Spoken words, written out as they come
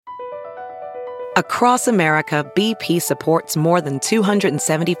Across America, BP supports more than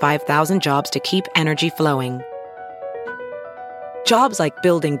 275,000 jobs to keep energy flowing. Jobs like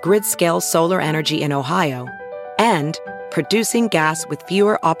building grid-scale solar energy in Ohio and producing gas with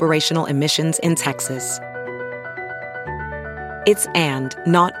fewer operational emissions in Texas. It's and,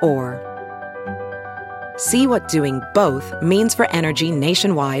 not or. See what doing both means for energy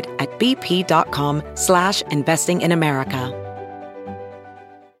nationwide at bp.com/investing in America.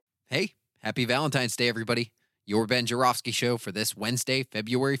 Hey, happy Valentine's Day, everybody. Your Ben Joravsky Show for this Wednesday,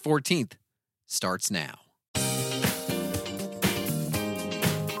 February 14th, starts now.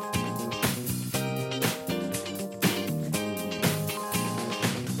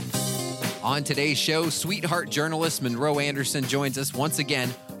 On today's show, sweetheart journalist Monroe Anderson joins us once again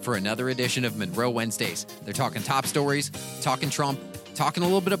for another edition of Monroe Wednesdays. They're talking top stories, talking Trump, talking a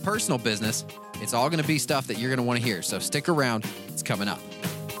little bit of personal business. It's all going to be stuff that you're going to want to hear, so stick around. It's coming up.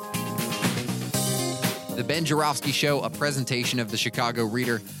 The Ben Joravsky Show, a presentation of the Chicago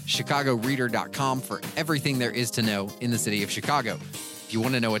Reader, chicagoreader.com for everything there is to know in the city of Chicago. If you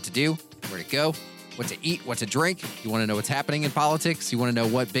want to know what to do, where to go, what to eat, what to drink, you want to know what's happening in politics, you want to know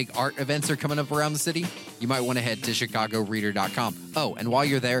what big art events are coming up around the city, you might want to head to chicagoreader.com. Oh, and while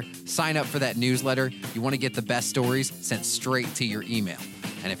you're there, sign up for that newsletter. You want to get the best stories sent straight to your email.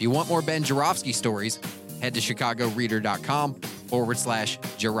 And if you want more Ben Joravsky stories, head to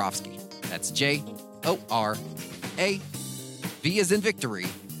chicagoreader.com/Joravsky. That's J-O-R-A, V as in victory,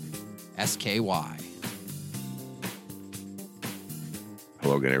 S-K-Y.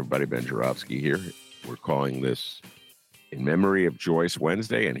 Hello again, everybody. Ben Joravsky here. We're calling this In Memory of Joyce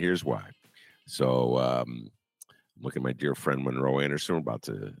Wednesday, and here's why. So I'm looking at my dear friend Monroe Anderson. We're about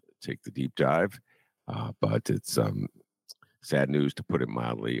to take the deep dive, but it's sad news, to put it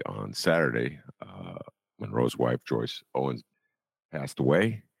mildly. On Saturday, Monroe's wife, Joyce Owens, passed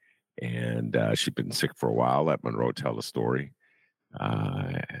away, and she'd been sick for a while. Let Monroe tell the story.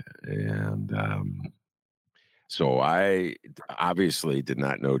 So I obviously did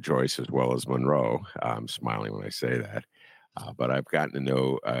not know Joyce as well as Monroe. I'm smiling when I say that, but I've got to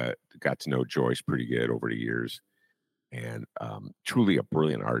know Joyce pretty good over the years, and truly a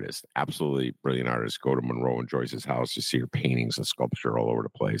brilliant artist, absolutely brilliant artist. Go to Monroe and Joyce's house to see her paintings and sculpture all over the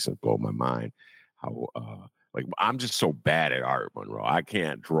place, and blow my mind. How I'm just so bad at art, Monroe. I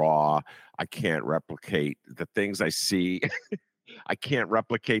can't draw. I can't replicate the things I see. I can't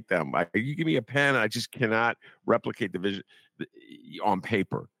replicate them. You give me a pen, I just cannot replicate the vision on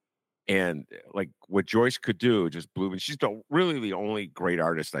paper. And like what Joyce could do just blew me. She's really the only great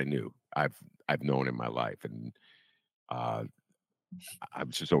artist I knew I've known in my life, and I'm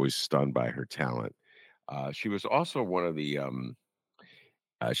just always stunned by her talent. She was also one of the.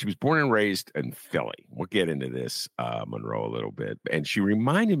 She was born and raised in Philly. We'll get into this, Monroe, a little bit, and she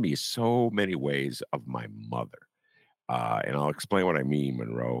reminded me so many ways of my mother. And I'll explain what I mean,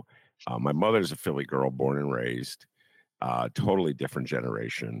 Monroe. My mother's a Philly girl, born and raised, totally different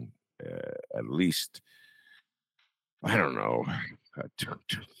generation, at least, I don't know,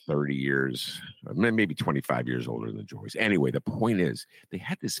 30 years, maybe 25 years older than Joyce. Anyway, the point is, they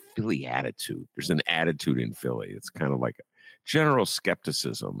had this Philly attitude. There's an attitude in Philly. It's kind of like a general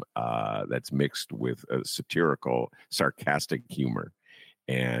skepticism that's mixed with a satirical, sarcastic humor.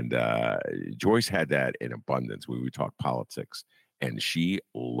 And Joyce had that in abundance. We would talk politics, and she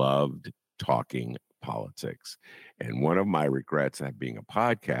loved talking politics. And one of my regrets at being a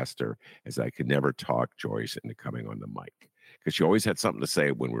podcaster is I could never talk Joyce into coming on the mic, because she always had something to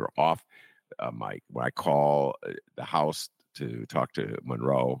say when we were off mic. When I call the house to talk to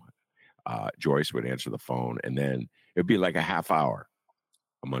Monroe, Joyce would answer the phone, and then it'd be like a half hour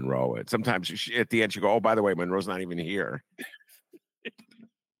of Monroe. And sometimes at the end, she'd go, "Oh, by the way, Monroe's not even here."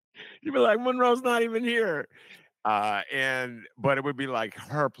 You'd be like, "Monroe's not even here." But it would be like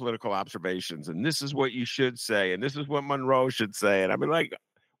her political observations, and this is what you should say, and this is what Monroe should say. And I'd be like,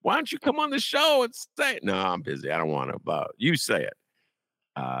 "Why don't you come on the show and say it?" "No, I'm busy. I don't want to, but you say it."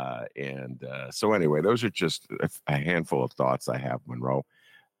 So anyway, those are just a handful of thoughts I have, Monroe,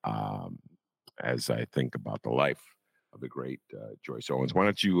 as I think about the life of the great Joyce Owens. Why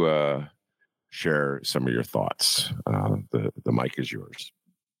don't you share some of your thoughts? The mic is yours.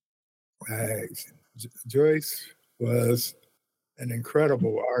 Joyce was an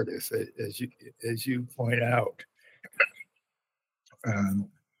incredible artist, as you point out.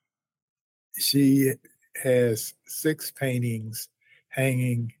 She has 6 paintings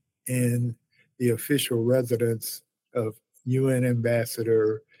hanging in the official residence of UN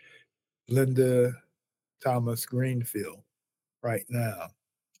Ambassador Linda Thomas Greenfield right now.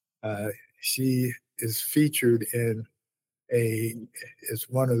 She is featured as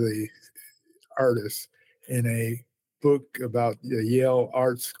one of the artist in a book about the Yale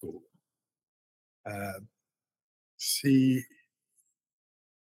Art School. She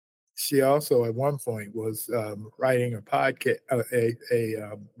also at one point was writing a podcast,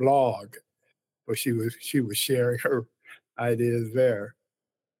 a blog, where she was sharing her ideas there.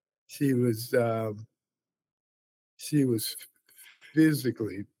 She was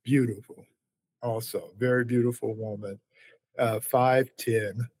physically beautiful, also very beautiful woman,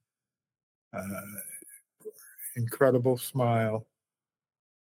 5'10", incredible smile,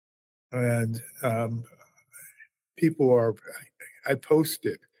 and people are. I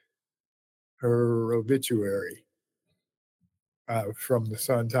posted her obituary from the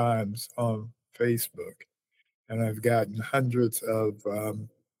Sun Times on Facebook, and I've gotten hundreds of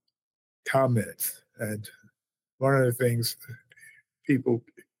comments. And one of the things people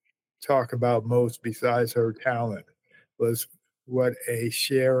talk about most, besides her talent, was what a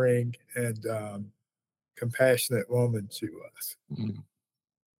sharing and compassionate woman she was. Mm.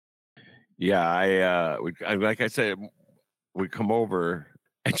 Yeah, I like I said, we come over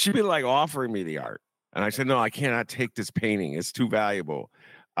and she'd be like offering me the art. And I said, no, I cannot take this painting. It's too valuable.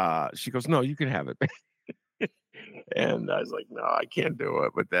 She goes, no, you can have it. And I was like, no, I can't do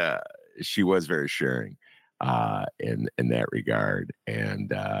it. But she was very sharing in that regard.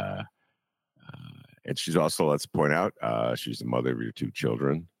 And she's also, let's point out, she's the mother of your two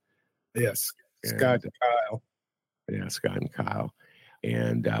children. Yes, Scott and Kyle. Yeah, Scott and Kyle.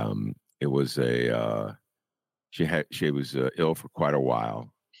 And it was she was ill for quite a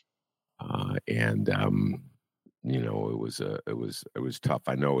while. And it was tough.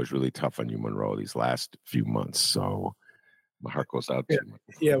 I know it was really tough on you, Monroe, these last few months. So my heart goes out to you.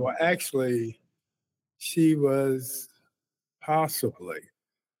 Yeah, well, actually, she was possibly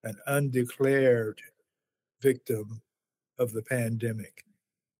an undeclared victim of the pandemic.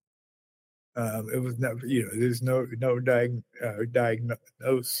 It was never, there's no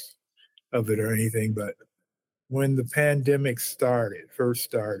diagnosis of it or anything. But when the pandemic first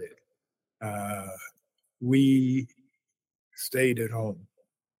started, we stayed at home.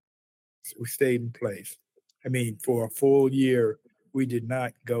 We stayed in place. I mean, for a full year, we did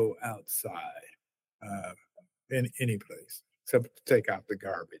not go outside in any place except to take out the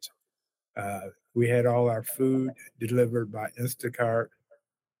garbage. We had all our food delivered by Instacart.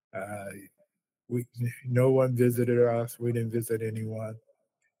 No one visited us. We didn't visit anyone.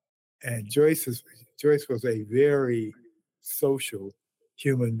 And Joyce was a very social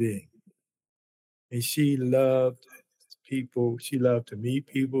human being, and she loved people. She loved to meet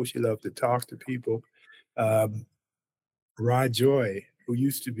people. She loved to talk to people. Rod Joy, who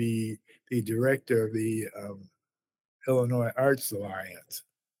used to be the director of the Illinois Arts Alliance,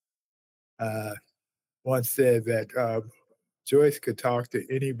 once said that Joyce could talk to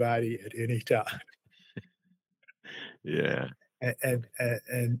anybody at any time. Yeah.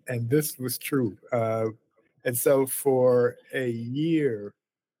 And this was true. And so for a year,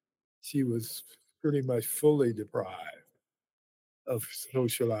 she was pretty much fully deprived of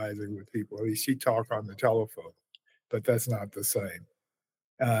socializing with people. I mean, she talked on the telephone, but that's not the same.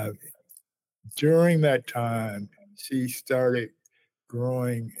 During that time, she started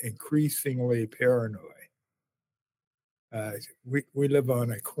growing increasingly paranoid. We live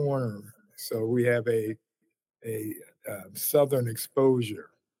on a corner, so we have a southern exposure,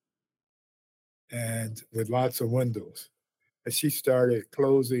 and with lots of windows. And she started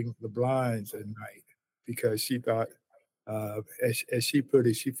closing the blinds at night because she thought, as she put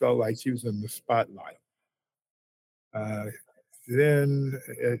it, she felt like she was in the spotlight. Then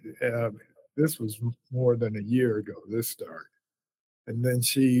this was more than a year ago. This started, and then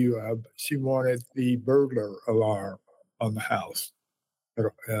she wanted the burglar alarm on the house.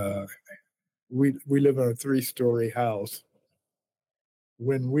 We live in a 3-story house.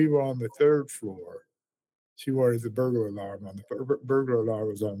 When we were on the 3rd floor, she wanted the burglar alarm on the burglar alarm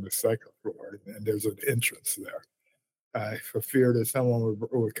was on the 2nd floor, and there's an entrance there. For fear that someone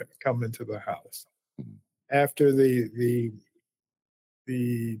would come into the house. After the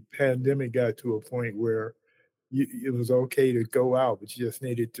pandemic got to a point where it was okay to go out, but you just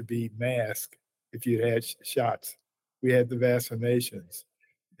needed to be masked if you had shots. We had the vaccinations.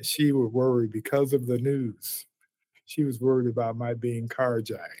 And she was worried because of the news. She was worried about my being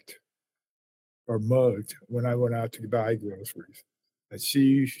carjacked or mugged when I went out to buy groceries. And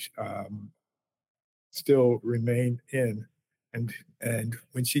she still remained in. And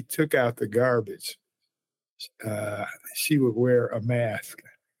when she took out the garbage, she would wear a mask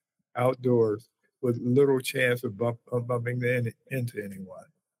outdoors with little chance of bumping into anyone.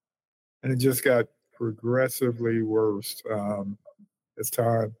 And it just got progressively worse as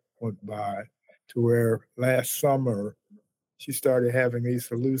time went by. to where last summer she started having these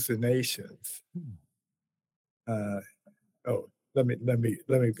hallucinations. Let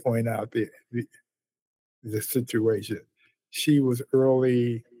me point out the situation. She was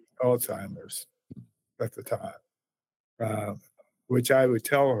early Alzheimer's at the time, which I would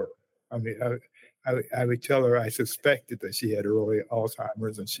tell her. I mean, I would tell her I suspected that she had early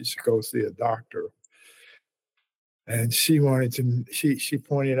Alzheimer's and she should go see a doctor. And she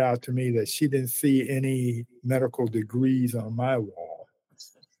pointed out to me that she didn't see any medical degrees on my wall.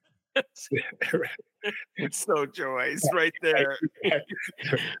 So Joyce, right there.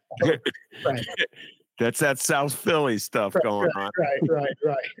 Right. That's that South Philly stuff going on. Right.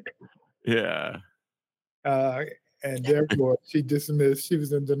 Yeah. And therefore, she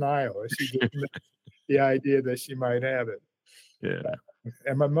was in denial. She dismissed the idea that she might have it. Yeah.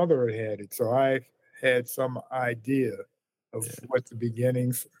 And my mother had it, so I had some idea of what the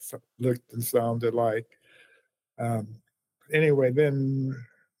beginnings looked and sounded like. Anyway, then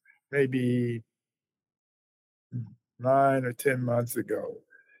maybe 9 or 10 months ago,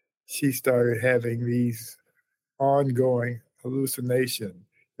 she started having these ongoing hallucination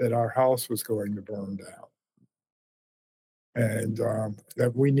that our house was going to burn down and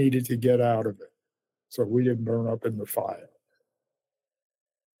that we needed to get out of it so we didn't burn up in the fire.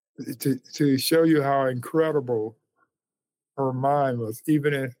 To show you how incredible her mind was,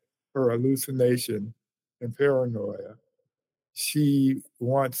 even in her hallucination and paranoia, she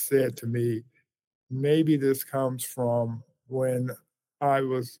once said to me, maybe this comes from when I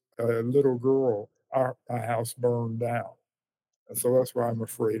was a little girl, my house burned down. And so that's why I'm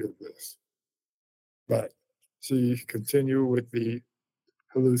afraid of this. But she continued with the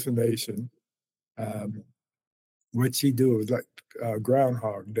hallucination. What she do was like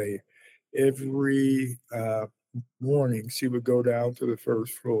Groundhog Day. Every morning, she would go down to the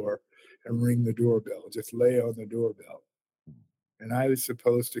first floor and ring the doorbell, just lay on the doorbell. And I was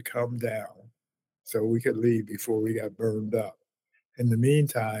supposed to come down so we could leave before we got burned up. In the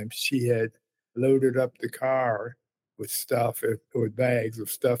meantime, she had loaded up the car with stuff, with bags of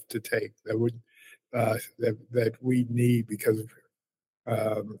stuff to take that we'd need because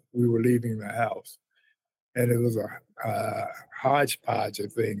we were leaving the house. And it was a hodgepodge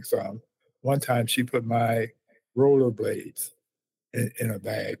of things. One time she put my rollerblades in a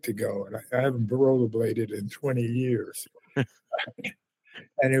bag to go. And I haven't rollerbladed in 20 years.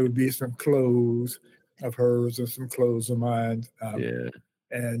 And it would be some clothes of hers and some clothes of mine.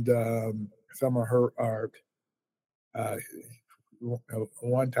 And some of her art.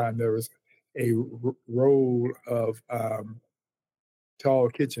 One time there was a roll of tall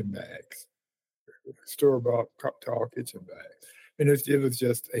kitchen bags, store-bought tall kitchen bags. And it was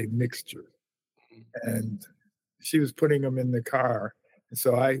just a mixture. And she was putting them in the car. And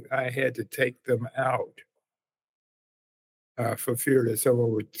so I had to take them out for fear that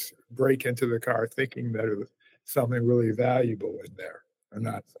someone would break into the car thinking that it was something really valuable in there or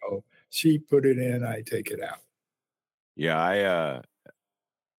not. So she put it in, I take it out. Yeah, a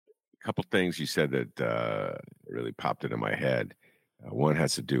couple things you said that really popped into my head. One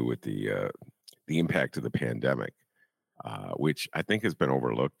has to do with the impact of the pandemic, which I think has been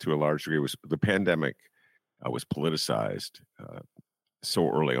overlooked to a large degree. The pandemic was politicized so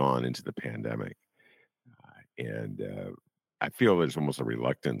early on into the pandemic, and I feel there's almost a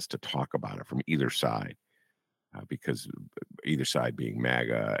reluctance to talk about it from either side, because either side being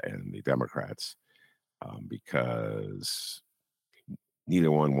MAGA and the Democrats, because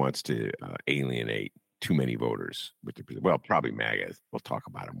neither one wants to alienate too many voters. Well, probably MAGA. We'll talk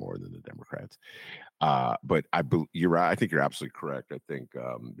about it more than the Democrats. But you're right. I think you're absolutely correct. I think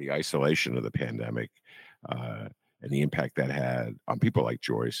the isolation of the pandemic and the impact that had on people like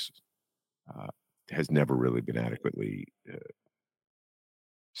Joyce has never really been adequately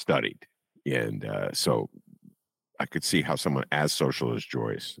studied. And so I could see how someone as social as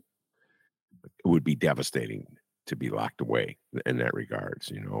Joyce, it would be devastating to be locked away in that regards,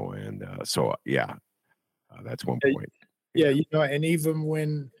 and so that's one point. Yeah, and even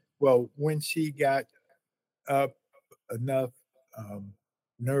when she got up enough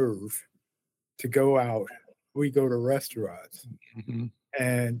nerve to go out, we go to restaurants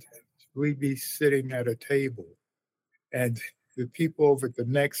and we'd be sitting at a table and the people over at the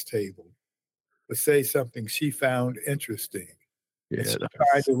next table would say something she found interesting. And she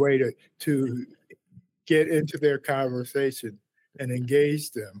tried a way to get into their conversation and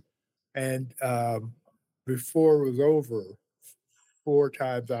engage them. And before it was over, 4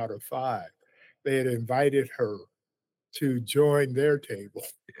 times out of 5, they had invited her to join their table.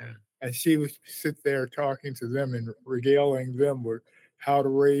 And she would sit there talking to them and regaling them with how to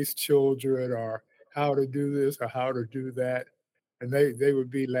raise children or how to do this or how to do that. And they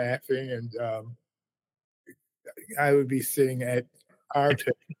would be laughing, and I would be sitting at our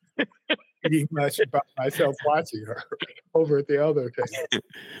table, eating much by myself, watching her over at the other table.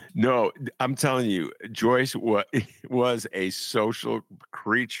 No, I'm telling you, Joyce was a social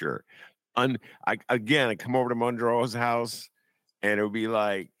creature. I come over to Monroe's house, and it would be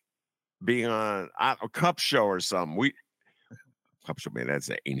like being on a Cup show or something. Cup show, man, that's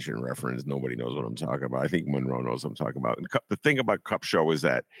an ancient reference. Nobody knows what I'm talking about. I think Monroe knows what I'm talking about. And the thing about Cup show is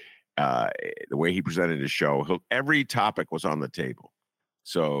that the way he presented his show, every topic was on the table.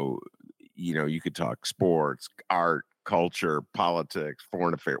 So, you could talk sports, art, culture, politics,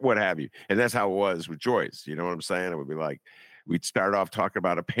 foreign affairs, what have you. And that's how it was with Joyce. You know what I'm saying? It would be like, we'd start off talking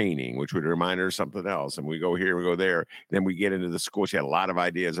about a painting, which would remind her of something else. And we go here, we go there. Then we get into the school. She had a lot of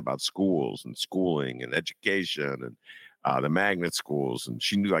ideas about schools and schooling and education and the magnet schools. And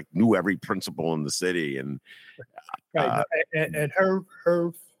she knew every principal in the city. And right. And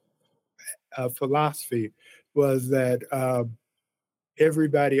her philosophy was that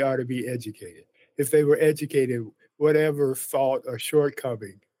everybody ought to be educated. If they were educated, whatever fault or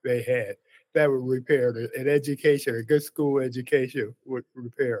shortcoming they had, that would repair it. An education, a good school education would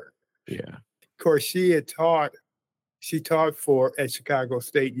repair it. Yeah. Of course, she taught at Chicago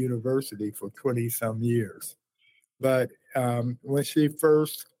State University for 20 some years. But when she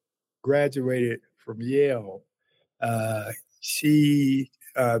first graduated from Yale, she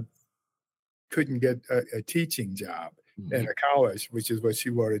couldn't get a teaching job at a college, which is what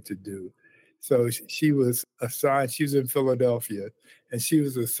she wanted to do. So she was assigned, she was in Philadelphia, and she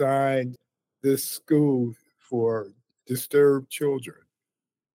was assigned this school for disturbed children.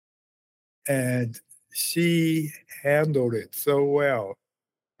 And she handled it so well.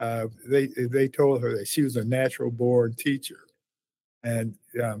 They told her that she was a natural born teacher, and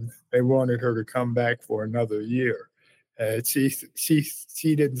they wanted her to come back for another year. She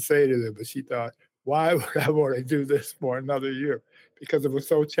didn't say to them, but she thought, why would I want to do this for another year? Because it was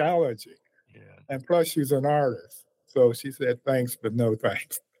so challenging. Yeah. And plus, she's an artist. So she said, thanks, but no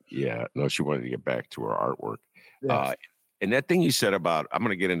thanks. Yeah. No, she wanted to get back to her artwork. Yes. And that thing you said about, I'm going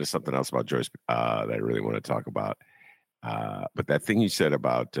to get into something else about Joyce that I really want to talk about. But that thing you said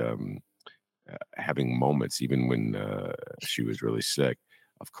about having moments, even when she was really sick,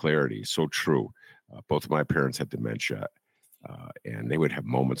 of clarity, so true. Both of my parents had dementia, and they would have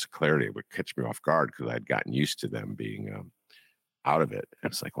moments of clarity. It would catch me off guard because I'd gotten used to them being out of it.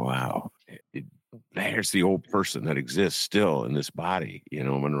 And it's like, wow, there's the old person that exists still in this body,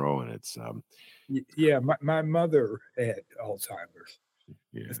 Monroe. And it's yeah, my mother had Alzheimer's.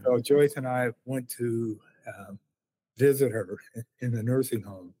 yeah. And so Joyce and I went to visit her in the nursing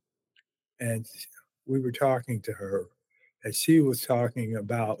home, and we were talking to her, and she was talking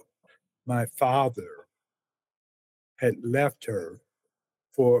about my father had left her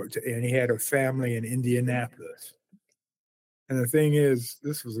and he had a family in Indianapolis. And the thing is,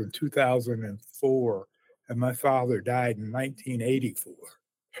 this was in 2004, and my father died in 1984.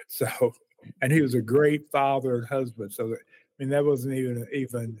 So, and he was a great father and husband. So, that wasn't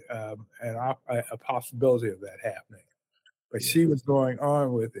even a possibility of that happening. But she was going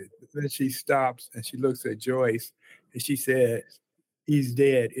on with it. Then she stops and she looks at Joyce and she says, "He's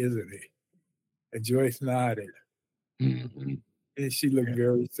dead, isn't he?" And Joyce nodded. Mm-hmm. And she looked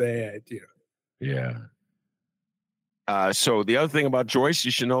very sad, Yeah. So the other thing about Joyce,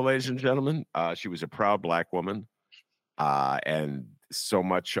 you should know, ladies and gentlemen, she was a proud Black woman, and so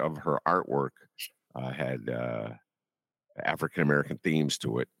much of her artwork had African American themes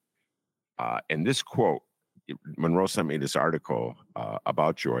to it. And this quote, Monroe sent me this article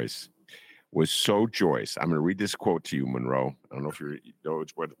about Joyce, was so Joyce. I'm going to read this quote to you, Monroe. I don't know if you know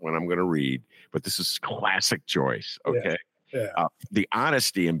what I'm going to read, but this is classic Joyce. Okay. Yeah. The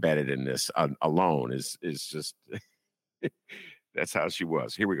honesty embedded in this alone is just that's how she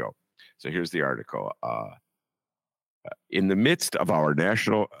was. Here we go. So here's the article. In the midst of our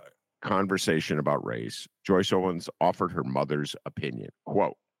national conversation about race, Joyce Owens offered her mother's opinion.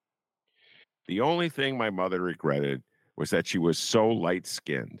 Quote, "The only thing my mother regretted was that she was so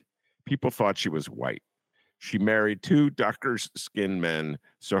light-skinned. People thought she was white. She married 2 darker-skinned men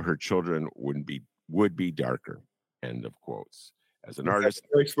so her children would be darker." End of quotes. As an artist,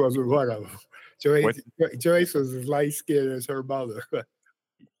 Joyce wasn't one of them. Joyce was as light-skinned as her mother.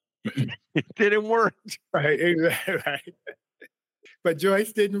 It didn't work. Right, exactly. Right. But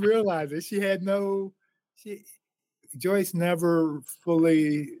Joyce didn't realize it. Joyce never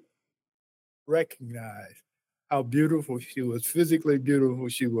fully recognized how beautiful she was, physically beautiful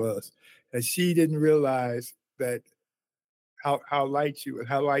she was. And she didn't realize that how light she was,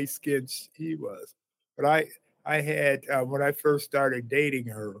 how light skinned she was. But I had when I first started dating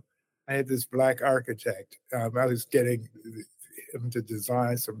her, I had this black architect. I was getting him to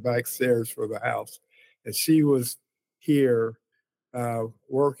design some back stairs for the house, and she was here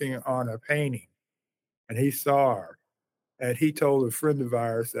working on a painting, and he saw her, and he told a friend of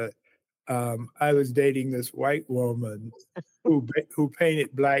ours that I was dating this white woman who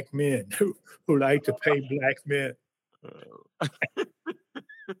painted black men, who liked to paint black men.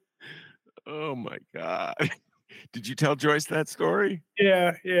 Oh my God. Did you tell Joyce that story?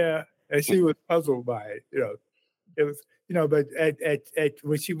 Yeah, yeah. And she was puzzled by it. It was, but at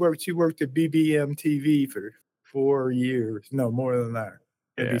when she worked at BBM TV for 4 years. No, more than that.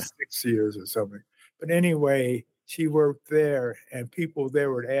 Maybe Yeah. 6 years or something. But anyway, she worked there, and people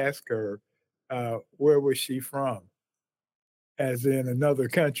there would ask her, where was she from? As in another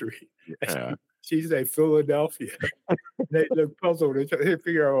country. Yeah. She'd say Philadelphia. They looked puzzled. They tried to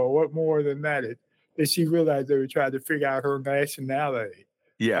figure out, well, what more than that? Then she realized they were trying to figure out her nationality.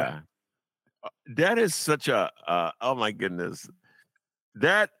 Yeah. That is such a oh my goodness.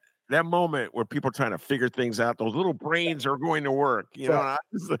 That moment where people are trying to figure things out, those little brains are going to work.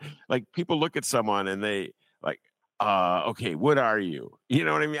 Like people look at someone and they like, okay, what are you? You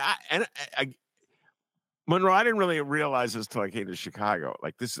know what I mean? I Monroe, I didn't really realize this till I came to Chicago.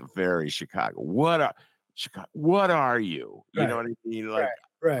 Like, this is very Chicago. What are you? You know what I mean? Like,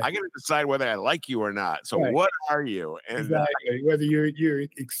 right. I got to decide whether I like you or not. So, what are you? And exactly. Whether you're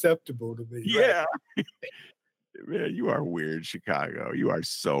acceptable to me. Yeah. Right? Man, you are weird, Chicago. You are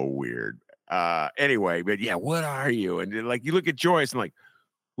so weird. Anyway, but yeah, what are you? And like, you look at Joyce and like,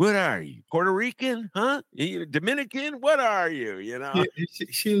 what are you? Puerto Rican? Huh? You Dominican? What are you? You know?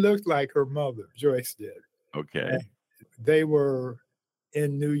 She looked like her mother, Joyce did. Okay. And they were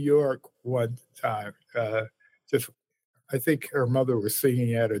in New York one time. I think her mother was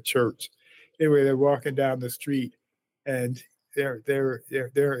singing at a church. Anyway, they're walking down the street, and they're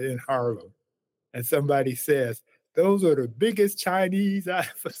in Harlem, and somebody says, "Those are the biggest Chinese I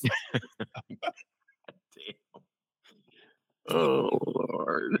ever seen." Oh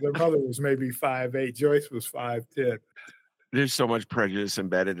Lord! Their mother was maybe 5'8". Joyce was 5'10". There's so much prejudice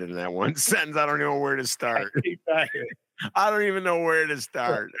embedded in that one sentence. I don't know where to start. Exactly. I don't even know where to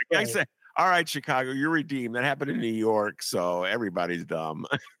start. Right. I say, all right, Chicago, you're redeemed. That happened in New York, so everybody's dumb,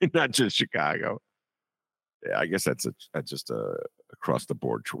 not just Chicago. Yeah, I guess that's just a across the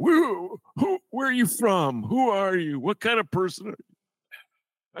board. Where are you from? Who are you? What kind of person are you?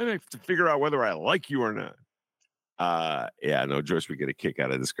 I have to figure out whether I like you or not. Yeah, no, Joyce, we get a kick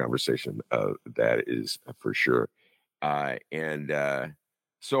out of this conversation. That is for sure.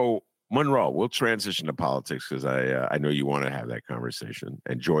 So Monroe, we'll transition to politics because I know you want to have that conversation,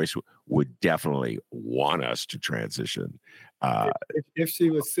 and Joyce would definitely want us to transition. If she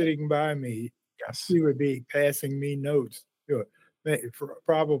was sitting by me, yes, she would be passing me notes,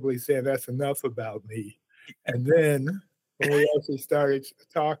 probably saying that's enough about me. And then when we actually started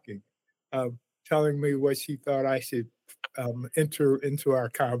talking, telling me what she thought I should enter into our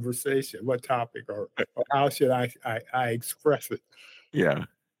conversation, what topic or how should I express it. Yeah,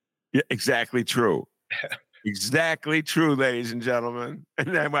 exactly true. Exactly true, ladies and gentlemen.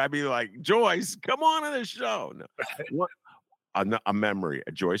 And then I'd be like, Joyce, come on to the show. No. A memory,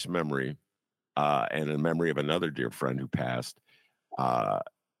 a Joyce memory, and a memory of another dear friend who passed. I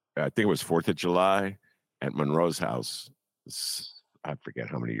think it was 4th of July at Monroe's house. I forget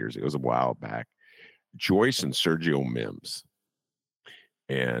how many years. It was a while back. Joyce and Sergio Mims.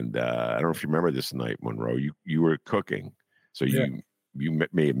 And I don't know if you remember this night, Monroe. You were cooking, so you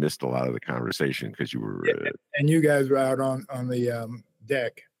may have missed a lot of the conversation because you were. And you guys were out on the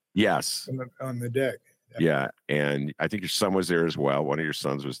deck. Yes, on the deck. Yeah, and I think your son was there as well. One of your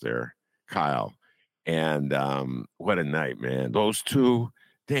sons was there, Kyle. And what a night, man! Those two,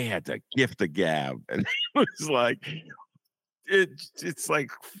 they had the gift of gab, and it was like it's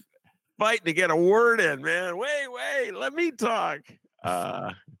like fighting to get a word in, man. Wait, let me talk.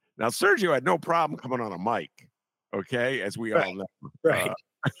 Now Sergio had no problem coming on a mic, okay, as we all know. Right.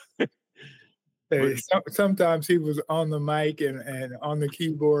 Sometimes he was on the mic and on the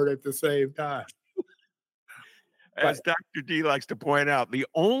keyboard at the same time. As Dr. D likes to point out, the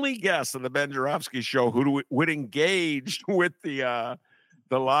only guest on the Ben Joravsky show who would engage with the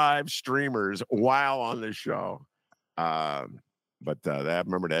live streamers while on the show. But I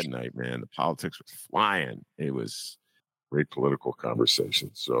remember that night, man. The politics was flying. It was a great political conversation.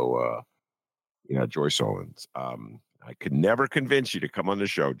 So, Joyce Owens. I could never convince you to come on the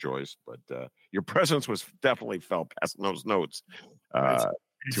show, Joyce, but your presence was definitely felt passing those notes to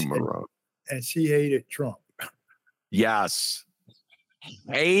Monroe. And she hated Trump. Yes.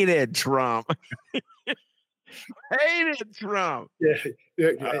 Hated Trump. Hated Trump. Yeah,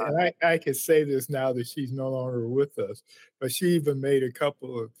 and I can say this now that she's no longer with us, but she even made a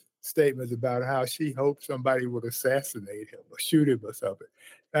couple of statements about how she hoped somebody would assassinate him or shoot him or something.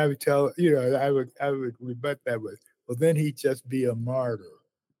 I would tell, I would rebut that with, well, then he'd just be a martyr.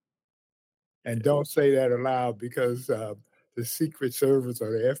 And don't say that aloud because the Secret Service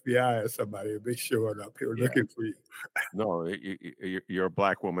or the FBI or somebody will be showing up here looking for you. No, you're a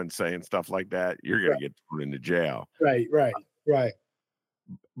black woman saying stuff like that, you're going to get thrown into jail. Right.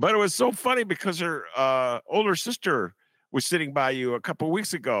 But it was so funny because her older sister was sitting by you a couple of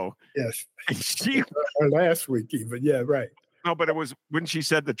weeks ago. Yes. And or last week even. Yeah, right. No, but it was when she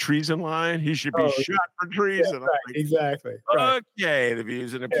said the treason line, he should be shot for treason. Yeah, right, exactly. Right. Okay, the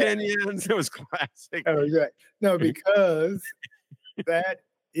views and opinions. It was classic. Oh, right. No, because that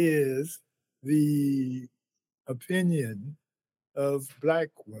is the opinion of black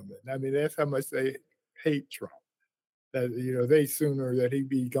women. I mean, that's how much they hate Trump. That they sooner that he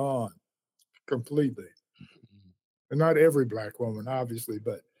be gone completely. And not every black woman, obviously,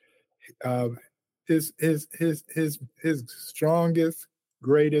 but his strongest,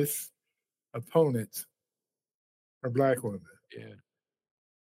 greatest opponents are black women.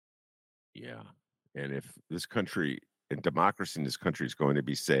 Yeah. And if this country and democracy in this country is going to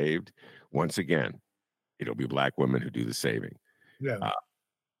be saved, once again, it'll be black women who do the saving. Yeah.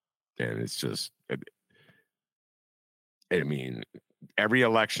 And it's just, I mean, every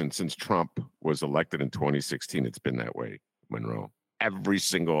election since Trump was elected in 2016, it's been that way, Monroe. Every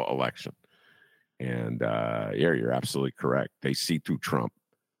single election. And you're absolutely correct. They see through Trump.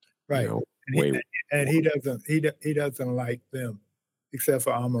 Right. And he doesn't like them, except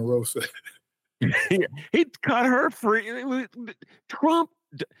for Omarosa. He cut her free. Trump.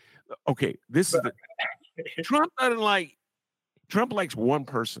 Okay, this is Trump doesn't like. Trump likes one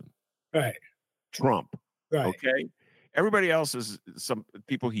person. Right. Trump. Right. Okay. Everybody else is some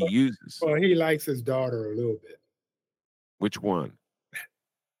people he uses. Well, he likes his daughter a little bit. Which one?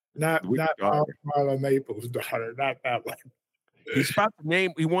 Not Marla Maples' daughter. Not that one. He's about to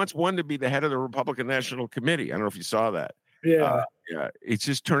name. He wants one to be the head of the Republican National Committee. I don't know if you saw that. Yeah. It's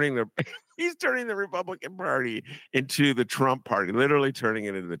just he's turning the Republican Party into the Trump Party, literally turning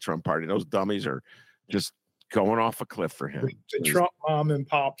it into the Trump Party. Those dummies are just going off a cliff for him. The Trump mom and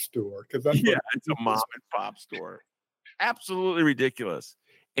pop store. It's a mom and pop store. Absolutely ridiculous.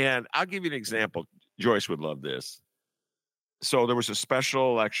 And I'll give you an example. Joyce would love this. So there was a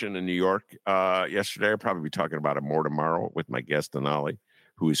special election in New York yesterday. I'll probably be talking about it more tomorrow with my guest, Denali,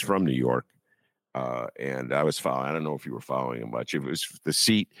 who is from New York. And I was following. I don't know if you were following him much. It was the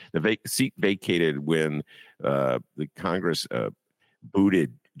seat vacated when the Congress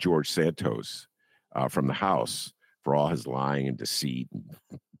booted George Santos from the House for all his lying and deceit, and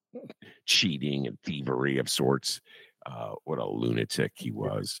cheating and thievery of sorts. What a lunatic he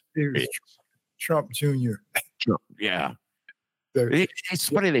was. Trump Jr. Trump, yeah. It's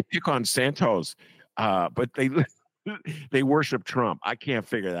funny they pick on Santos, but they worship Trump. I can't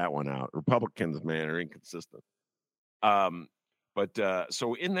figure that one out. Republicans, man, are inconsistent.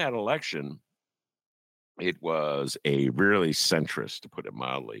 So in that election, it was a really centrist, to put it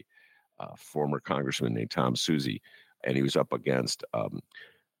mildly, former congressman named Tom Suzy, and he was up against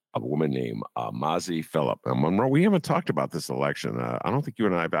a woman named Mazi Phillip. Now, Monroe, we haven't talked about this election. I don't think you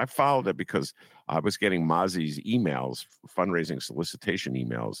and I followed it because I was getting Mazi's emails, fundraising solicitation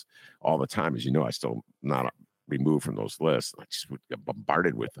emails all the time. As you know, I still not removed from those lists. I just would get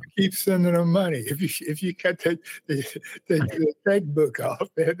bombarded with them. Keep sending them money. If you cut the checkbook off,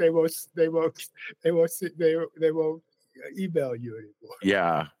 they won't email you anymore.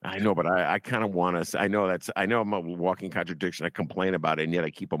 Yeah, I know, but I kind of want to. I know I'm a walking contradiction. I complain about it, and yet I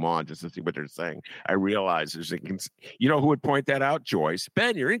keep them on just to see what they're saying. I realize there's who would point that out? Joyce.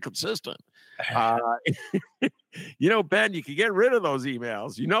 Ben, you're inconsistent. Ben, you can get rid of those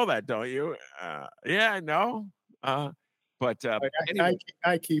emails. You know that, don't you? Yeah, I know. Anyway.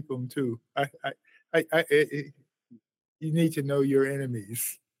 I keep them too. You need to know your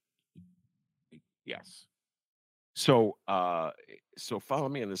enemies. Yes. So follow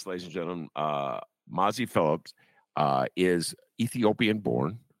me on this, ladies and gentlemen. Mazi Phillips is Ethiopian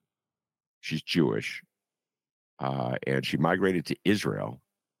born. She's Jewish. And she migrated to Israel.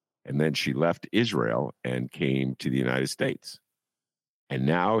 And then she left Israel and came to the United States. And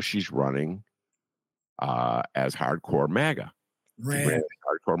now she's running as hardcore MAGA.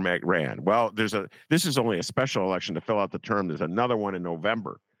 Hardcore MAGA ran. Well, this is only a special election to fill out the term. There's another one in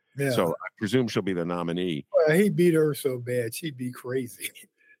November. Yeah. So I presume she'll be the nominee. Well, he beat her so bad, she'd be crazy.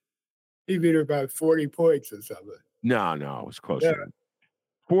 He beat her by 40 points or something. No, it was closer. Yeah.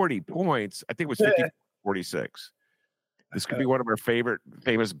 40 points. I think it was 50-46. This could be one of our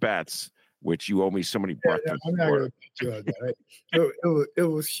famous bets, which you owe me so many Yeah, breakfasts I'm not for. going to put you on that. It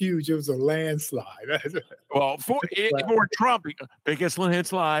was huge. It was a landslide. Well, for Trump, biggest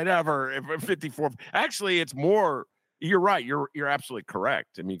landslide ever. 54. Actually, it's more. You're right. You're absolutely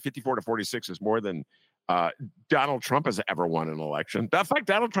correct. I mean, 54-46 is more than Donald Trump has ever won an election. In fact,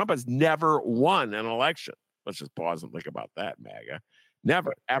 Donald Trump has never won an election. Let's just pause and think about that, MAGA.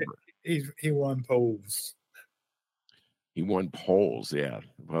 Never, ever. He won polls. He won polls. Yeah.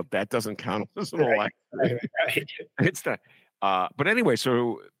 Well, that doesn't count as an election. Right. It's not. But anyway,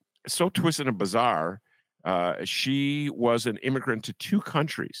 so twisted and bizarre. She was an immigrant to two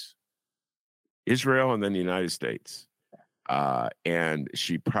countries, Israel and then the United States. And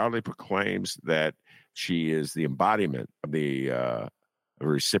she proudly proclaims that she is the embodiment of the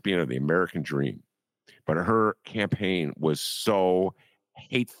recipient of the American dream. But her campaign was so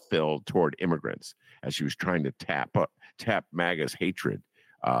hate-filled toward immigrants as she was trying to tap MAGA's hatred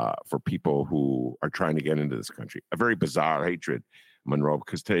for people who are trying to get into this country. A very bizarre hatred, Monroe,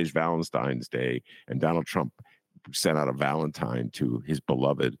 because today's Valentine's Day, and Donald Trump sent out a Valentine to his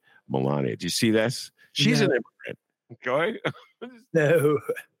beloved Melania. Do you see this? She's an immigrant. Okay? No.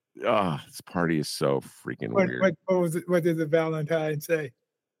 Oh, this party is so freaking weird. What did the Valentine say?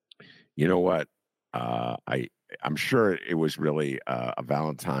 You know what? I'm sure it was really a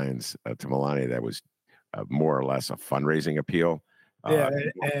Valentine's to Melania that was more or less a fundraising appeal. Yeah,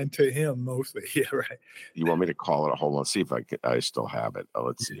 and to him mostly. Yeah, right. You want me to call it? Hold on, see if I still have it.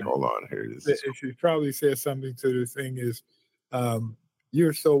 Let's see. Hold on. Here it is. She probably said something to the thing is,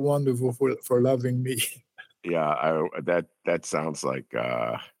 "You're so wonderful for loving me." Yeah, that sounds like.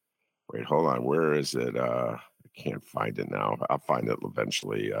 Wait, hold on. Where is it? I can't find it now. I'll find it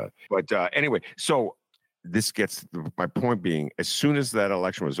eventually. But anyway, so this gets my point being, as soon as that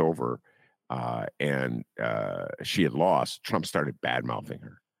election was over and she had lost, Trump started bad-mouthing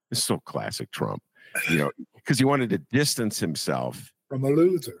her. It's so classic Trump, because he wanted to distance himself from a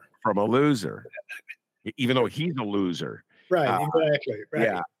loser, even though he's a loser. Right, exactly. Right.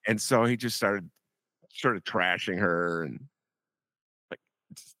 Yeah, and so he just started trashing her, and like,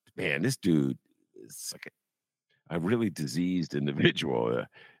 man, this dude is like a really diseased individual.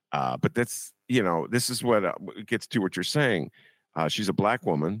 But that's, this is what gets to what you're saying. She's a black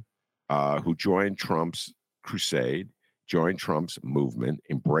woman who joined Trump's crusade, joined Trump's movement,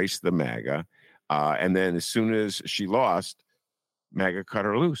 embraced the MAGA. And then as soon as she lost, MAGA cut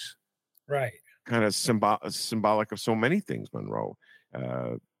her loose. Right. Kind of symbolic of so many things, Monroe,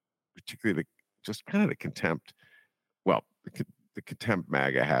 particularly just kind of the contempt. Well, the contempt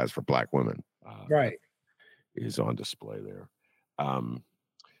MAGA has for black women. Right. Is on display there.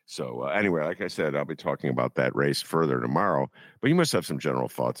 So anyway, like I said, I'll be talking about that race further tomorrow. But you must have some general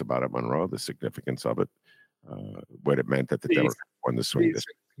thoughts about it, Monroe, the significance of it, what it meant that the Democrats won the swing.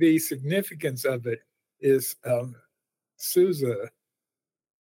 The significance of it is Sousa.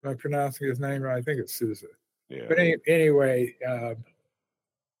 Am I pronouncing his name right? I think it's Sousa. Yeah. But anyway,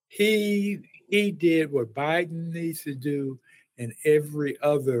 he did what Biden needs to do, and every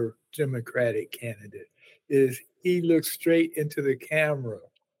other Democratic candidate is he looked straight into the camera,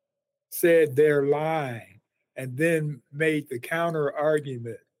 said they're lying, and then made the counter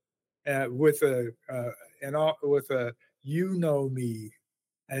argument with a you know me,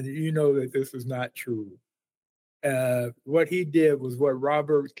 and you know that this is not true. What he did was what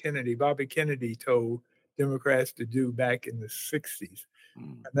Bobby Kennedy told Democrats to do back in the 60s.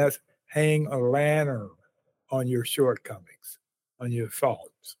 And that's hang a lantern on your shortcomings, on your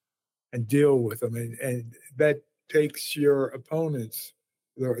faults, and deal with them. And that takes your opponents,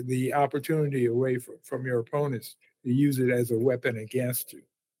 the opportunity away from your opponents to use it as a weapon against you,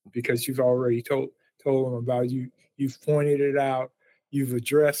 because you've already told them about you've pointed it out, you've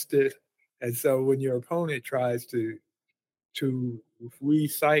addressed it. And so when your opponent tries to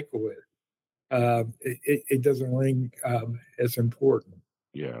recycle it, it doesn't ring as important.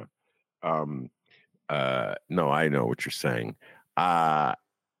 Yeah. No, I know what you're saying.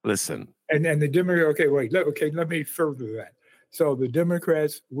 Listen. And the Democrats, let me further that. So the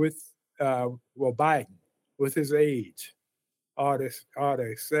Democrats with Biden, with his age, ought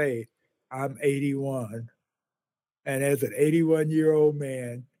to say, I'm 81. And as an 81-year-old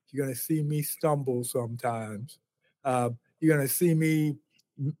man, you're going to see me stumble sometimes. You're going to see me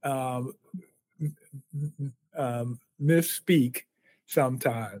misspeak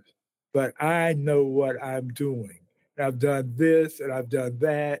sometimes. But I know what I'm doing. I've done this and I've done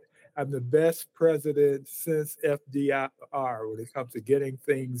that. I'm the best president since FDR when it comes to getting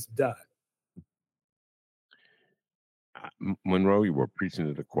things done. Monroe, you were preaching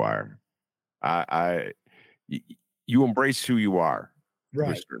to the choir. You embrace who you are to a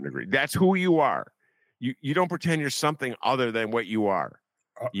Right. certain degree. That's who you are. You don't pretend you're something other than what you are.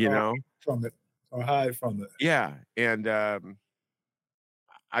 You know? From it or hide from it. Yeah. And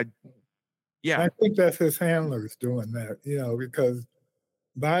I think that's his handlers doing that, because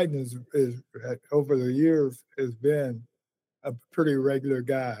Biden is over the years has been a pretty regular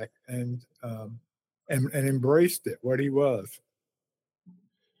guy and embraced it, what he was.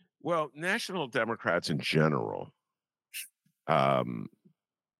 Well, national Democrats in general, they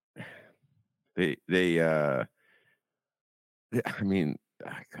I mean,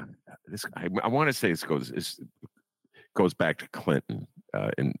 I want to say this goes back to Clinton,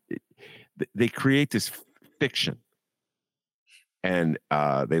 and they create this fiction, and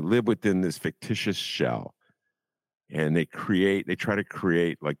they live within this fictitious shell, and they try to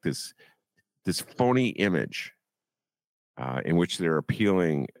create like this phony image in which they're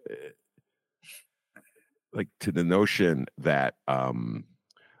appealing like to the notion that of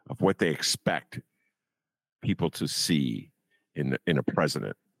what they expect people to see in a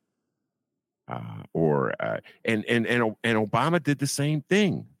president, and Obama did the same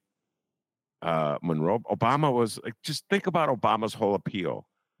thing. Monroe, Obama was like, just think about Obama's whole appeal.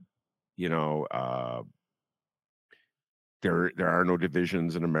 There are no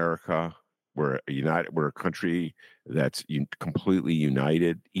divisions in America. We're a country that's completely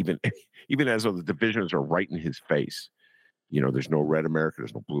united, even as though the divisions are right in his face. There's no red America,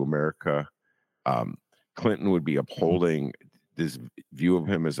 there's no blue America. Clinton would be upholding this view of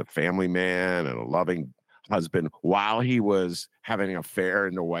him as a family man and a loving husband while he was having an affair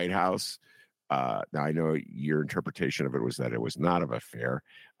in the White House. Now, I know your interpretation of it was that it was not an affair.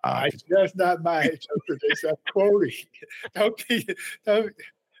 That's not my interpretation. I'm quoting.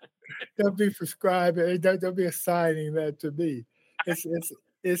 Don't be prescribing. Don't be assigning that to me.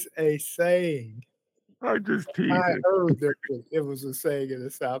 It's a saying. I just teased. I heard that it was a saying in the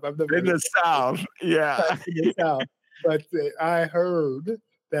South. In the South, yeah. In the South, but I heard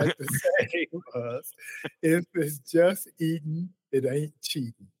that the saying was, "If it's just eating, it ain't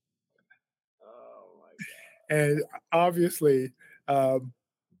cheating." Oh my God! And obviously,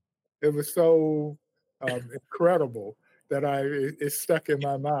 it was so incredible that it stuck in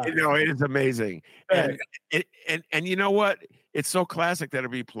my mind. It is amazing, and you know what? It's so classic that it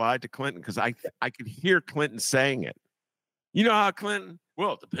be applied to Clinton because I could hear Clinton saying it. You know how Clinton?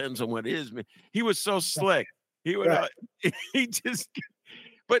 Well, it depends on what it is. He was so slick. He would. He just.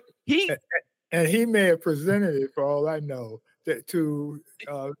 But and he may have presented it for all I know to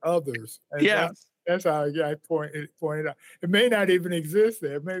others. And that's how I pointed out. It may not even exist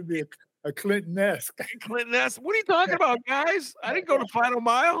there. It may be a Clinton-esque. Clinton-esque. What are you talking about, guys? I didn't go to Final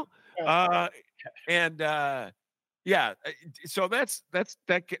Mile. Yeah, so that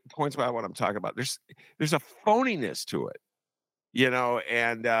points about what I'm talking about. There's a phoniness to it,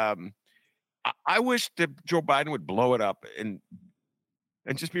 and I wish that Joe Biden would blow it up and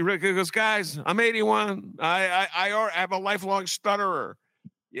just be real. Because guys, I'm 81. I have a lifelong stutterer.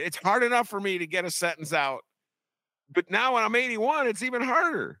 It's hard enough for me to get a sentence out, but now when I'm 81, it's even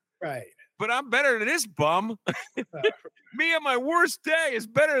harder. Right. But I'm better than this bum. Me on my worst day is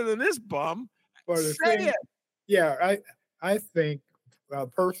better than this bum. Say it. Yeah, I think,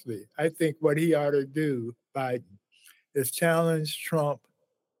 personally, I think what he ought to do, Biden, is challenge Trump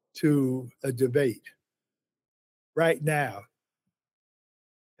to a debate right now,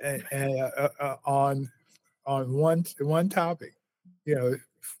 and on one topic, the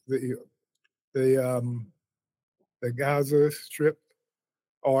Gaza Strip,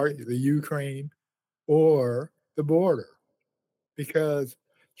 or the Ukraine, or the border, because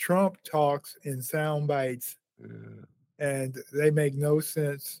Trump talks in sound bites. And they make no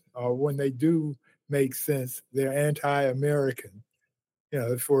sense, or when they do make sense, they're anti-American.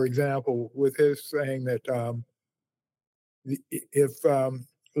 For example, with his saying that if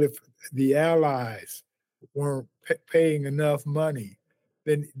the Allies weren't paying enough money,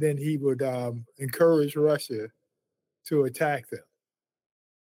 then he would encourage Russia to attack them.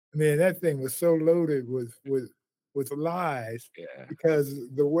 I mean, that thing was so loaded with lies, because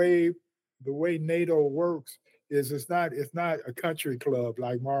the way NATO works is it's not a country club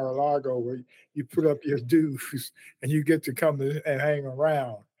like Mar-a-Lago where you put up your dues and you get to come and hang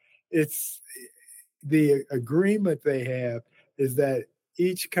around. It's the agreement they have is that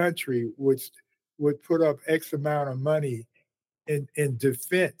each country would put up X amount of money in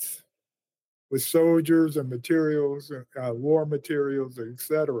defense with soldiers and materials, war materials,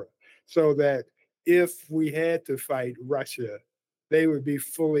 etc., so that if we had to fight Russia, they would be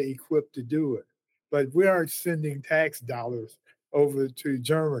fully equipped to do it. but we aren't sending tax dollars over to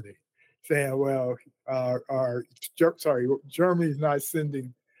Germany, saying, well, Germany's not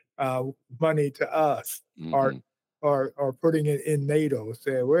sending money to us, Mm-hmm. or putting it in NATO,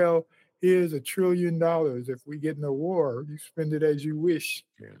 saying, well, here's $1 trillion. If we get in a war, you spend it as you wish.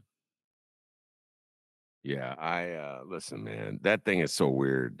 Yeah. I listen, man. That thing is so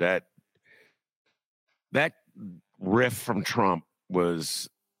weird. That riff from Trump was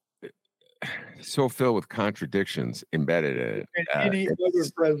so filled with contradictions embedded in it. And any other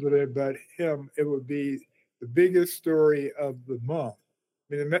president but him, it would be the biggest story of the month.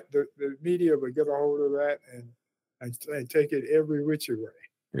 I mean, the media would get a hold of that and take it every which way.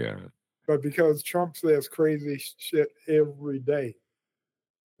 Yeah. But because Trump says crazy shit every day,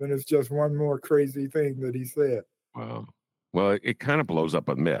 then it's just one more crazy thing that he said. Wow. Well, it kind of blows up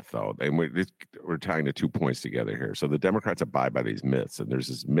a myth, though, and we're tying the 2 points together here. So the Democrats abide by these myths, and there's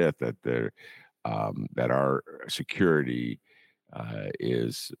this myth that that our security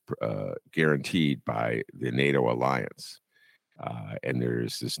is guaranteed by the NATO alliance, and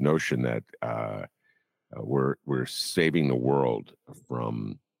there's this notion that we're saving the world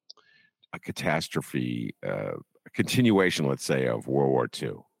from a catastrophe, a continuation, let's say, of World War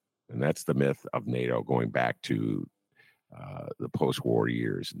II, and that's the myth of NATO going back to the post-war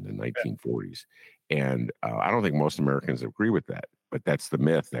years in the 1940s. And I don't think most Americans agree with that, but that's the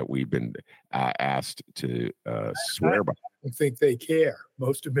myth that we've been asked to swear by. I don't think they care.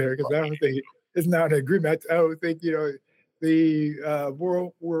 Most Americans, I don't think it's not an agreement. I don't think, the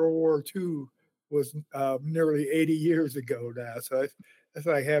World War II was nearly 80 years ago now. So it's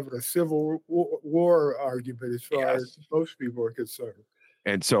like having a Civil War argument as far as most people are concerned.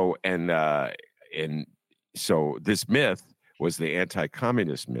 And so, so this myth was the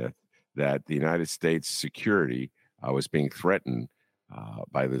anti-communist myth that the United States security was being threatened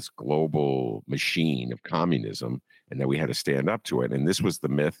by this global machine of communism, and that we had to stand up to it. And this was the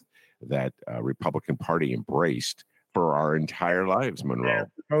myth that Republican Party embraced for our entire lives, Monroe.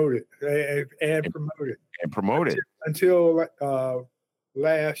 And promoted until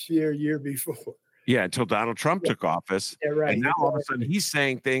last year before. Yeah, until Donald Trump took office. Yeah, right. And now all of a sudden he's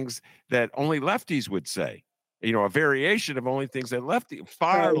saying things that only lefties would say. A variation of only things that the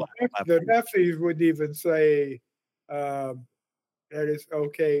lefties wouldn't even say that it's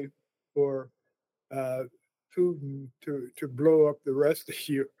okay for Putin to blow up the rest of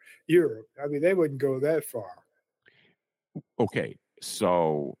Europe. I mean, they wouldn't go that far. Okay,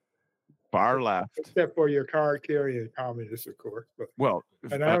 so far left, except for your card-carrying communists, of course. But,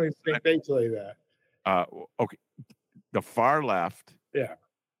 and I don't even think they say that. Okay, the far left, yeah,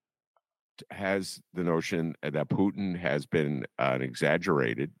 has the notion that Putin has been an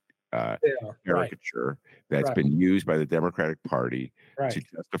exaggerated caricature that's been used by the Democratic Party to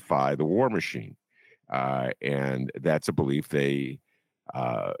justify the war machine, and that's a belief they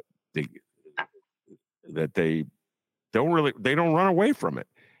don't run away from it,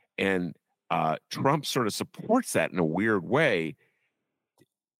 and Trump sort of supports that in a weird way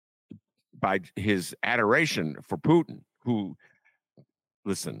by his adoration for Putin, who,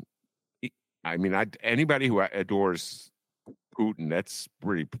 listen, I mean, anybody who adores Putin, that's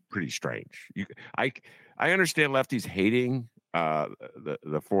pretty strange. I understand lefties hating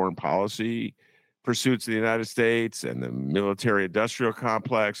the foreign policy pursuits of the United States and the military-industrial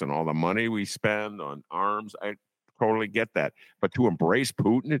complex and all the money we spend on arms. I totally get that. But to embrace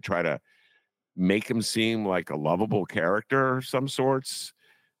Putin and try to make him seem like a lovable character of some sorts,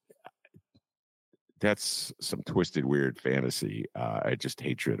 that's some twisted, weird fantasy. Just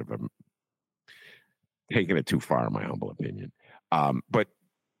hatred of him. Taking it too far, in my humble opinion. But,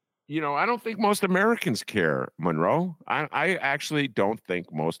 I don't think most Americans care, Monroe. I actually don't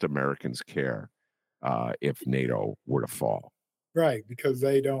think most Americans care if NATO were to fall. Right, because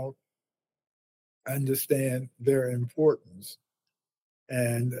they don't understand their importance.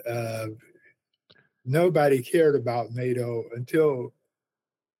 And nobody cared about NATO until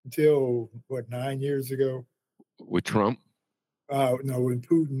 9 years ago? With Trump? No, when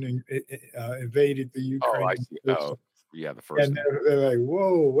Putin invaded the Ukraine. Oh, I see. Oh, yeah, the first. And they're like,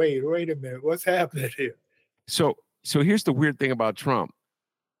 whoa, wait a minute. What's happening here? So here's the weird thing about Trump.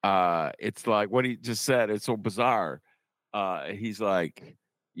 It's like what he just said. It's so bizarre. He's like,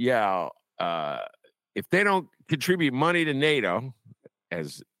 yeah, if they don't contribute money to NATO,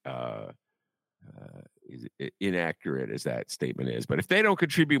 as inaccurate as that statement is, but if they don't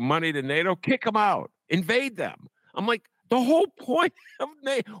contribute money to NATO, kick them out, invade them. I'm like, the whole point of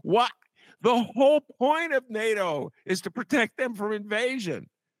NATO, what? The whole point of NATO is to protect them from invasion.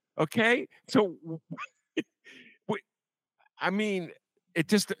 Okay, so I mean,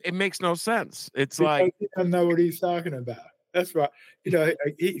 it makes no sense. It's because like, he doesn't know what he's talking about. That's why,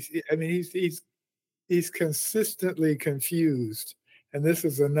 he's consistently confused. And this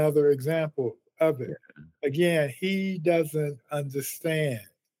is another example of it. Again, he doesn't understand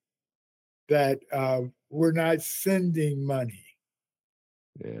that we're not sending money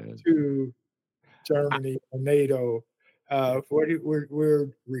to Germany or NATO. We're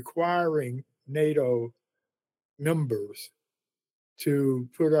requiring NATO members to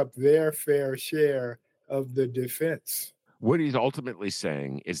put up their fair share of the defense. what he's ultimately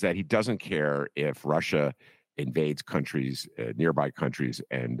saying is that he doesn't care if Russia invades countries, nearby countries,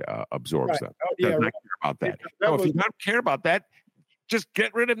 and absorbs them. Does not care about that. No, if you don't care about that, just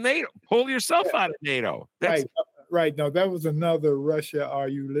get rid of NATO. Pull yourself out of NATO. That's right. No, that was another Russia. Are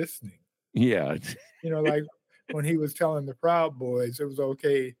you listening? Yeah. Like when he was telling the Proud Boys it was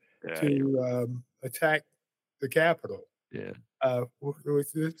okay to attack the Capitol. Yeah.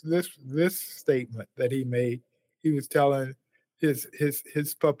 With this statement that he made, he was telling his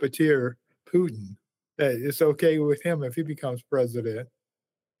puppeteer Putin that it's okay with him if he becomes president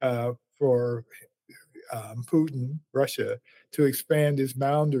for Putin, Russia, to expand his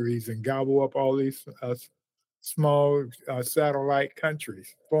boundaries and gobble up all these small satellite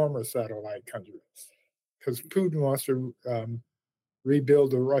countries, former satellite countries, because Putin wants to rebuild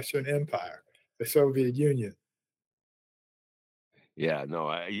the Russian Empire, the Soviet Union. Yeah, no,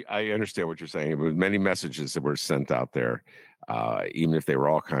 I understand what you're saying. There were many messages that were sent out there, even if they were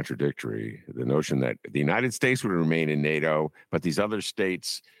all contradictory. The notion that the United States would remain in NATO, but these other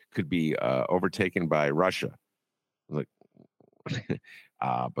states could be overtaken by Russia. Like,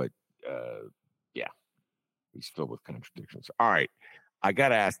 yeah, he's filled with contradictions. All right, I got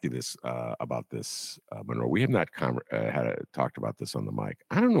to ask you this about this, Monroe. We have not talked about this on the mic.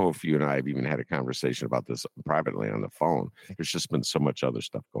 I don't know if you and I have even had a conversation about this privately on the phone. There's just been so much other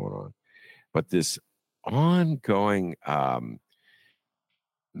stuff going on. But this ongoing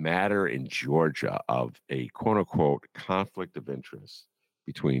matter in Georgia of a quote-unquote conflict of interest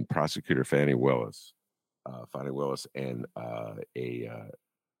between prosecutor Fannie Willis and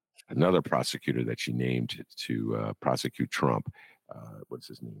another prosecutor that she named to prosecute Trump. What's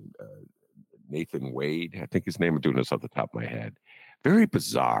his name? Nathan Wade, I think his name. I'm doing this off the top of my head. Very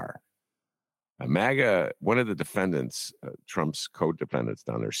bizarre. MAGA, one of the defendants, Trump's co-defendants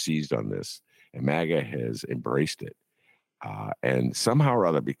down there, seized on this, and MAGA has embraced it. And somehow or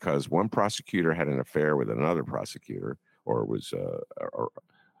other, because one prosecutor had an affair with another prosecutor, or was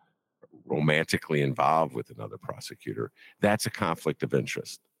romantically involved with another prosecutor, that's a conflict of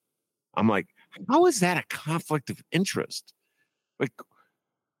interest. I'm like, how is that a conflict of interest? Like,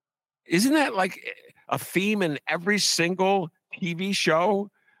 isn't that like a theme in every single TV show,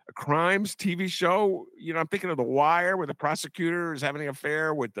 a crimes TV show? I'm thinking of The Wire, where the prosecutor is having an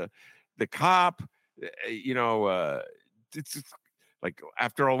affair with the cop. It's like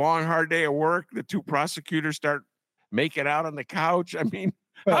after a long, hard day of work, the two prosecutors start making out on the couch. I mean,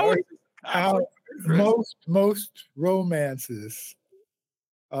 how most romances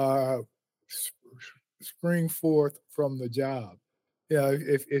spring forth from the job.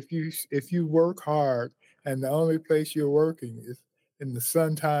 If you work hard and the only place you're working is in the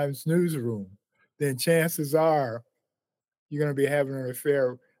Sun-Times newsroom, then chances are you're going to be having an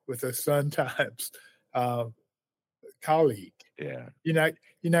affair with a Sun-Times colleague. Yeah, you're not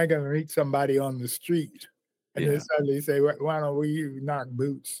going to meet somebody on the street and then suddenly say, "Why don't we knock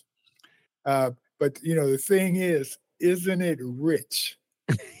boots?" But the thing is, isn't it rich?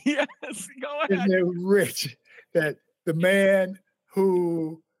 Yes, go ahead. Isn't it rich that the man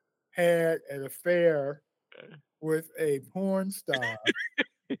who had an affair with a porn star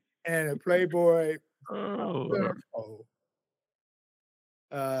and a Playboy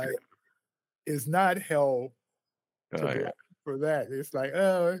is not held to blame for that? It's like,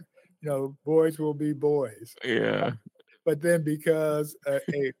 boys will be boys. Yeah. But then because a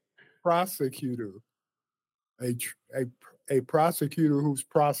prosecutor, a prosecutor who's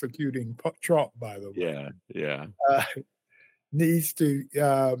prosecuting Trump, by the way, needs to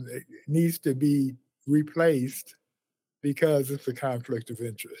be replaced because it's a conflict of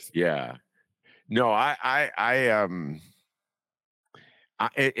interest. Yeah. No,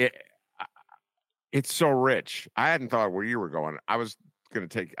 it's so rich. I hadn't thought where you were going. I thought you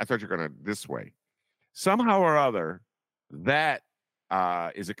were going to this way. Somehow or other, that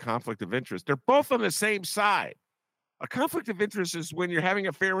is a conflict of interest. They're both on the same side. A conflict of interest is when you're having an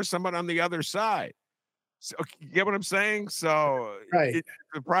affair with someone on the other side. So, you get what I'm saying? So right.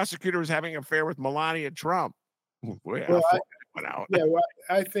 The prosecutor was having an affair with Melania Trump. I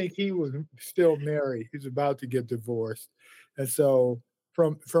think he was still married. He's about to get divorced. And so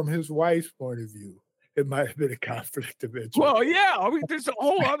from his wife's point of view, it might have been a conflict of interest. Well, yeah. I mean, there's a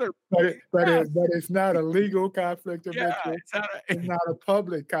whole other. But it's not a legal conflict of interest. It's not a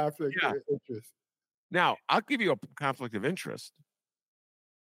public conflict of interest. Now, I'll give you a conflict of interest.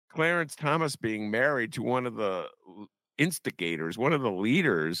 Clarence Thomas being married to one of the instigators, one of the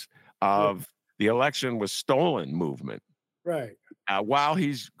leaders of the election was stolen movement. Right. While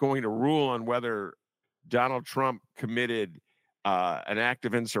he's going to rule on whether Donald Trump committed an act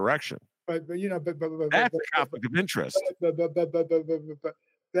of insurrection. But that's a conflict of interest. But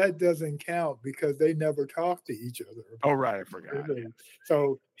that doesn't count because they never talk to each other. Oh, right. I forgot. Yeah.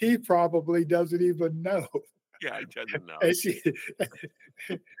 So he probably doesn't even know. Yeah, he doesn't know.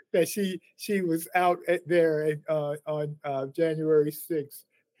 And she was out there on January 6th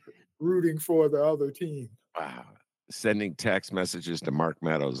rooting for the other team. Wow. Sending text messages to Mark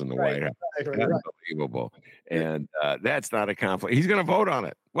Meadows in the White House. Unbelievable. And that's not a conflict. He's going to vote on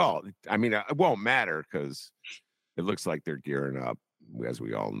it. Well, I mean, it won't matter because it looks like they're gearing up, as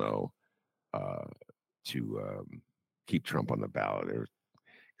we all know, to keep Trump on the ballot because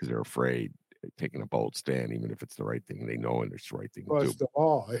they're afraid taking a bold stand, even if it's the right thing. They know and it's the right thing to do. It's the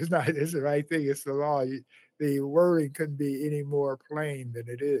law. It's the right thing. It's the law. The wording couldn't be any more plain than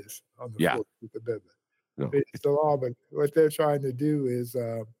it is on the 14th Amendment. No. It's the law, but what they're trying to do is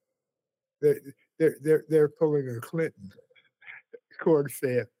they're pulling a Clinton. The court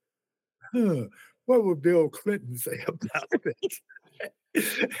said, what would Bill Clinton say about this?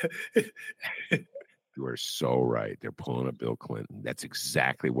 You are so right. They're pulling a Bill Clinton. That's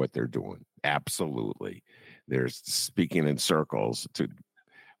exactly what they're doing. Absolutely. They're speaking in circles to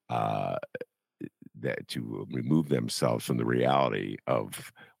remove themselves from the reality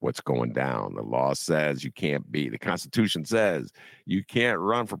of what's going down. The law says you can't be. The Constitution says you can't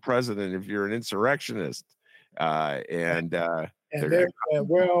run for president if you're an insurrectionist. And they're saying,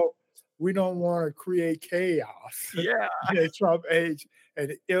 well, we don't want to create chaos. Yeah, in the Trump age.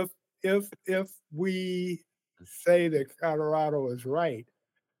 And if we say that Colorado is right,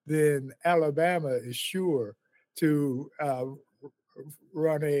 then Alabama is sure to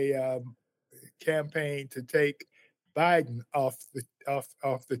run a campaign to take Biden off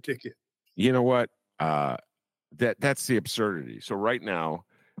the ticket. You know what? That's the absurdity. So right now,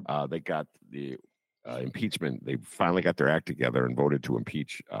 they got the impeachment. They finally got their act together and voted to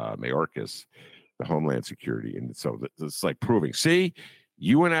impeach Mayorkas, the Homeland Security. And so it's like proving, see,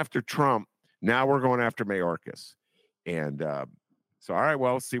 you went after Trump. Now we're going after Mayorkas. And so, all right,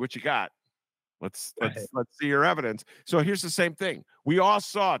 well, let's see what you got. Let's see your evidence. So here's the same thing. We all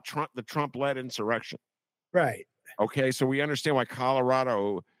saw the Trump-led insurrection. Right. Okay, so we understand why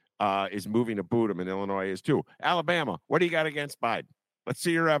Colorado is moving to boot him, and Illinois is too. Alabama, what do you got against Biden? Let's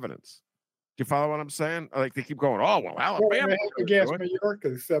see your evidence. Do you follow what I'm saying? Like they keep going, oh, well, Alabama. Against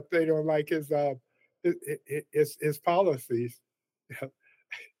Mayorkas, except they don't like his policies.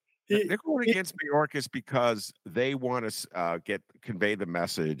 They're going against Mayorkas because they want to convey the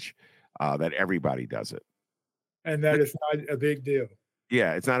message that everybody does it. And that is not a big deal.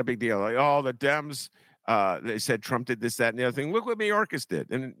 Yeah, it's not a big deal. Like, oh, the Dems, they said Trump did this, that, and the other thing. Look what Mayorkas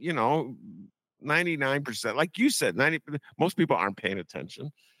did. And, 99%, like you said, most people aren't paying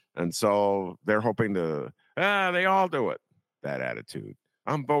attention. And so they're hoping they all do it, that attitude.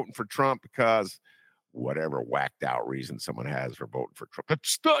 I'm voting for Trump because whatever whacked out reason someone has for voting for Trump. The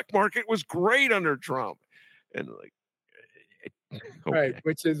stock market was great under Trump. And okay. Right,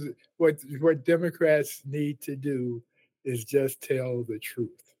 which is what Democrats need to do is just tell the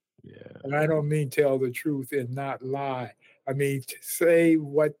truth. Yeah. And I don't mean tell the truth and not lie. I mean to say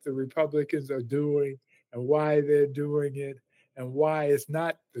what the Republicans are doing and why they're doing it and why it's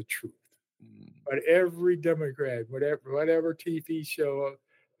not the truth. But every Democrat, whatever TV show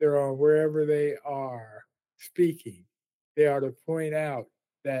they're on, wherever they are speaking, they ought to point out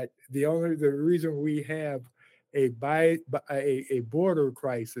that the reason we have a border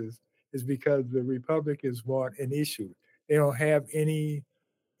crisis is because the Republicans want an issue. They don't have any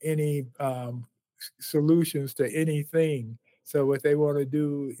solutions to anything. So what they want to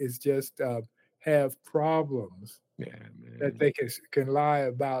do is just have problems that they can lie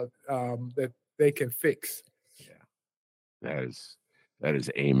about, that they can fix. Yeah, that is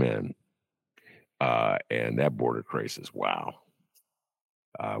amen. And that border crisis, wow.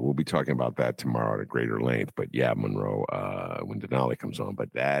 We'll be talking about that tomorrow at a greater length. But yeah, Monroe, when Denali comes on,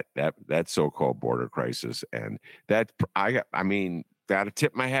 but that so-called border crisis, and that gotta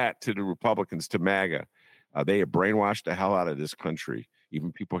tip my hat to the Republicans, to MAGA. They have brainwashed the hell out of this country.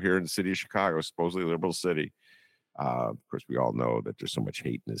 Even people here in the city of Chicago, supposedly liberal city. Of course, we all know that there's so much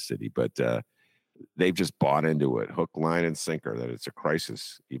hate in this city, but they've just bought into it, hook, line, and sinker, that it's a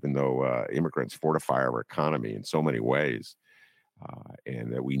crisis, even though immigrants fortify our economy in so many ways,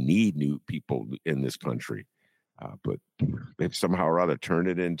 and that we need new people in this country. But they've somehow or other turned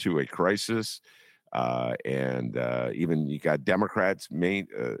it into a crisis. And even you got Democrats,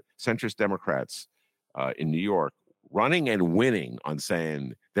 centrist Democrats in New York running and winning on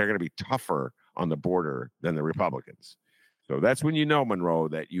saying they're going to be tougher on the border than the Republicans. So that's when you know, Monroe,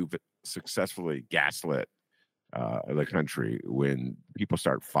 that you've successfully gaslit the country, when people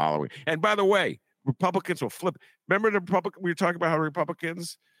start following. And by the way, Republicans will flip. Remember we were talking about how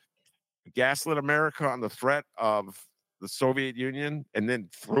Republicans gaslit America on the threat of the Soviet Union and then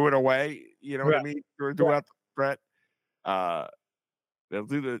threw it away. You know what I mean? Throughout the threat. They'll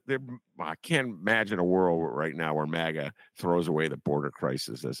do I can't imagine a world right now where MAGA throws away the border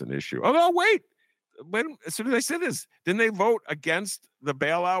crisis as an issue. Oh, no, wait. As soon as I said this, didn't they vote against the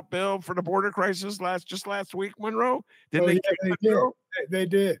bailout bill for the border crisis just last week, Monroe? They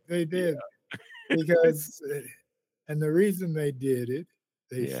did. Yeah. Because, and the reason they did it,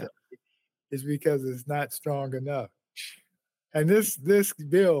 they say, is because it's not strong enough. And this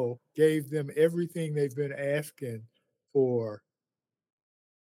bill gave them everything they've been asking for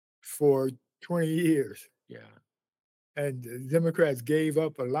 20 years. Yeah. And the Democrats gave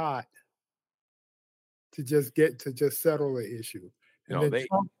up a lot to just settle the issue. And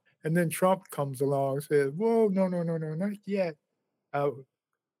then Trump comes along and says, whoa, no, not yet.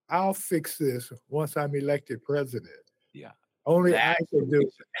 I'll fix this once I'm elected president. Yeah. Only I can do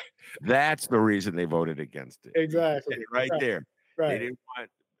it. That's the reason they voted against it. Exactly. Right there. Right. They didn't want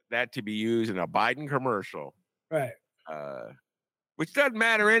that to be used in a Biden commercial. Right. Which doesn't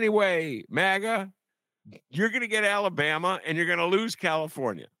matter anyway, MAGA. You're going to get Alabama and you're going to lose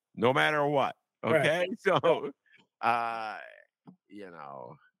California, no matter what. Okay? Right. So, I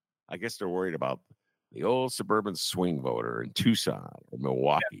guess they're worried about the old suburban swing voter in Tucson or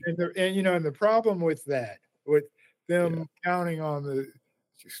Milwaukee. Yeah, and the problem with that, with them counting on the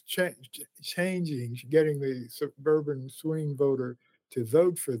getting the suburban swing voter to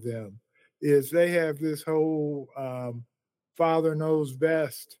vote for them, is they have this whole father knows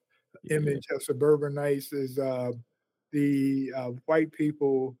best image of suburbanites is the white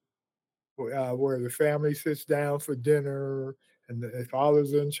people where the family sits down for dinner and the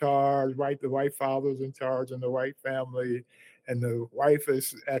father's in charge, the white father's in charge in the white family, and the wife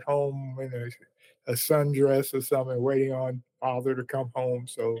is at home in a sundress or something, waiting on father to come home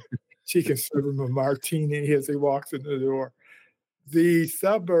so she can serve him a martini as he walks in the door. The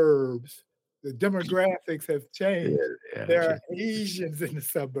suburbs, the demographics have changed. There are Asians in the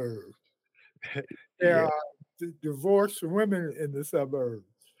suburbs. There are divorced women in the suburbs.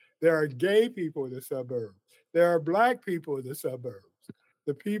 There are gay people in the suburbs. There are Black people in the suburbs.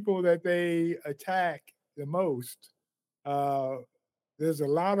 The people that they attack the most, there's a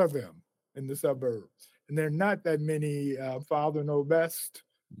lot of them in the suburbs. And there are not that many father know best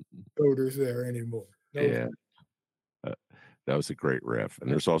voters there anymore. That was a great riff. And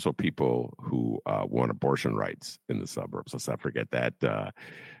there's also people who want abortion rights in the suburbs. Let's not forget that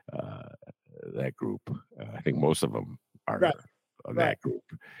that group. I think most of them are that group.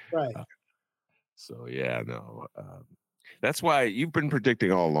 Right. That's why you've been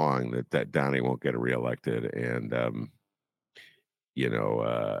predicting all along that Donnie won't get reelected. And,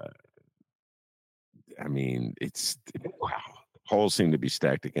 polls seem to be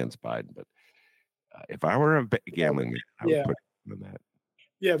stacked against Biden. But if I were a gambling man, I would put him on that.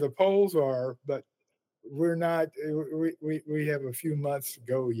 Yeah, the polls are, but we're not. We have a few months to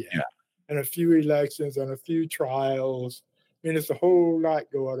go yet, and a few elections and a few trials. I mean, it's a whole lot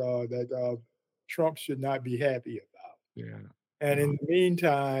going on that Trump should not be happy about. Yeah. And in the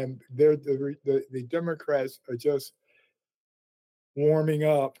meantime, the Democrats are just warming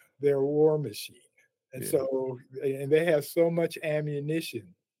up their war machine, and so they have so much ammunition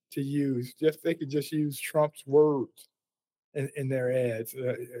to use. They could just use Trump's words in their ads,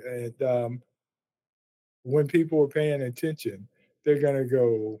 and when people are paying attention, they're gonna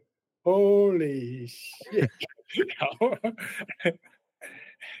go, "Holy shit!"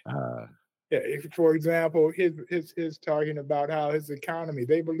 For example, his talking about how his economy,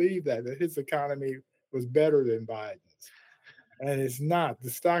 they believe that his economy was better than Biden's, and it's not. The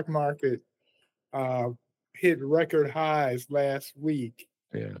stock market hit record highs last week.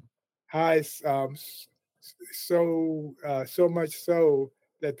 Yeah, highs so much so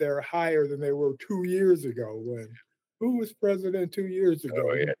that they're higher than they were 2 years ago. Who was president 2 years ago?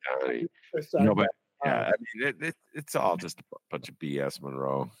 Oh yeah, Donnie. It's all just a bunch of BS,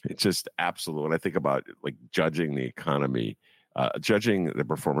 Monroe. It's just absolute. When I think about like judging the economy judging the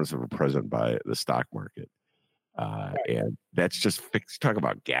performance of a president by the stock market. And that's just talk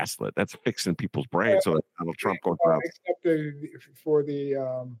about gaslit. That's fixing people's brains so that Donald Trump goes around. Except for the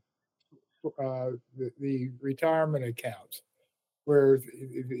retirement accounts, where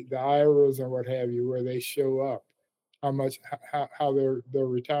the IRAs and what have you, where they show up how their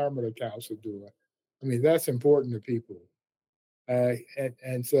retirement accounts are doing. I mean, that's important to people.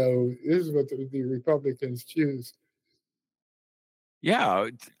 And so this is what the Republicans choose. Yeah,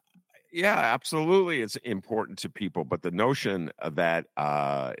 absolutely. It's important to people, but the notion that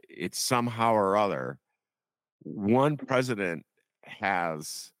it's somehow or other one president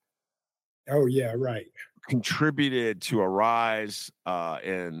has contributed to a rise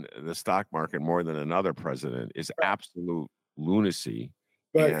in the stock market more than another president is absolute lunacy.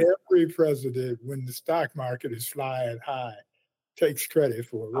 But every president, when the stock market is flying high, takes credit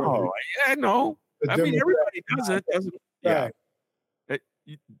for it. Oh, yeah, no. I mean, everybody does it, doesn't it? Right.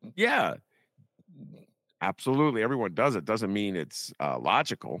 Yeah. Absolutely. Everyone does it. Doesn't mean it's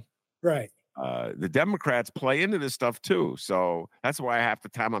logical. Right. The Democrats play into this stuff too. So that's why half the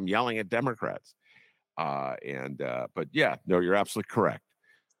time I'm yelling at Democrats. But yeah, no, you're absolutely correct.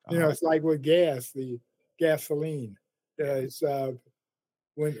 It's like with the gasoline. It's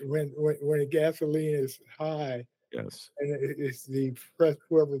when the gasoline is high. Yes. And it's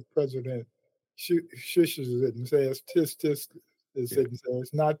whoever president shushes it and says tisk tisk.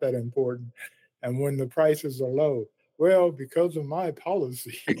 It's not that important. And when the prices are low, well, because of my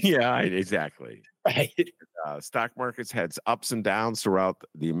policy. Yeah, exactly. Right. Stock markets had ups and downs throughout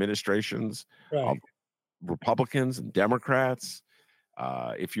the administrations of Republicans and Democrats.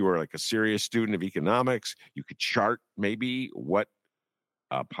 If you were like a serious student of economics, you could chart maybe what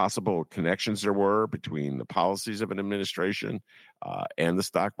possible connections there were between the policies of an administration and the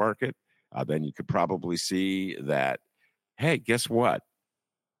stock market. Then you could probably see that, hey, guess what?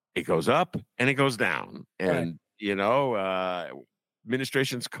 It goes up and it goes down. And,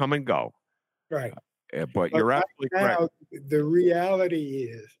 administrations come and go. Right. But you're absolutely correct. The reality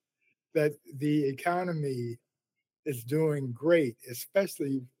is that the economy is doing great,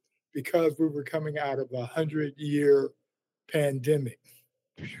 especially because we were coming out of a 100-year pandemic.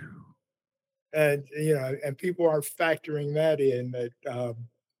 And, and people are factoring that in.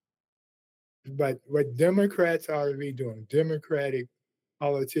 But what Democrats ought to be doing, Democratic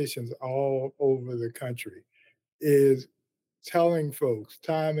politicians all over the country, is telling folks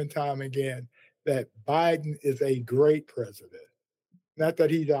time and time again that Biden is a great president. Not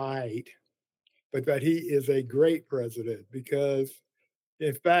that he's right, but that he is a great president because,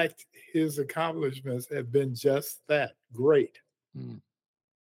 in fact, his accomplishments have been just that, great.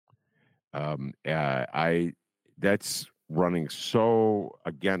 That's running so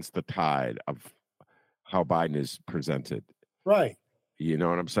against the tide of how Biden is presented. Right. You know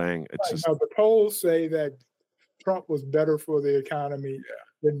what I'm saying? It's the polls say that Trump was better for the economy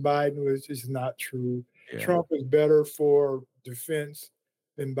than Biden, which is not true. Yeah. Trump is better for defense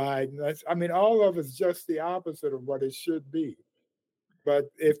than Biden. All of it's just the opposite of what it should be. But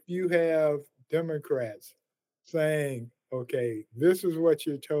if you have Democrats saying, okay, this is what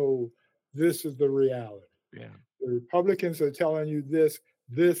you're told, this is the reality. Yeah. The Republicans are telling you this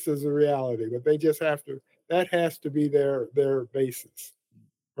is the reality, but they just that has to be their basis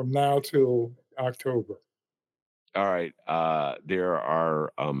from now till October. All right. There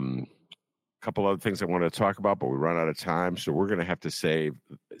are a couple other things I want to talk about, but we run out of time. So we're going to have to save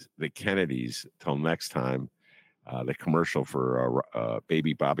the Kennedys till next time. The commercial for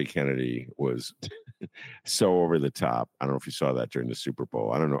baby Bobby Kennedy was so over the top. I don't know if you saw that during the Super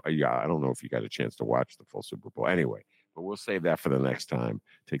Bowl. I don't know. Yeah, I don't know if you got a chance to watch the full Super Bowl. Anyway, but we'll save that for the next time.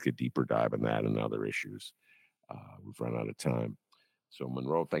 Take a deeper dive on that and other issues. We've run out of time. So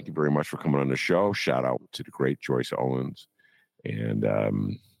Monroe, thank you very much for coming on the show. Shout out to the great Joyce Owens. And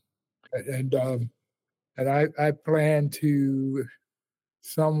I plan to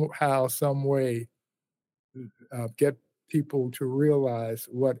somehow, some way, get people to realize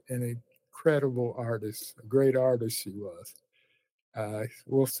what an incredible artist, a great artist she was.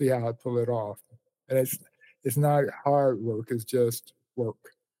 We'll see how I pull it off. And it's not hard work; it's just work.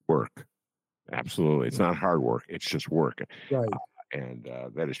 Work, absolutely. It's not hard work; it's just work. Right. And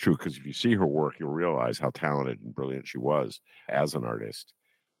that is true because if you see her work, you'll realize how talented and brilliant she was as an artist.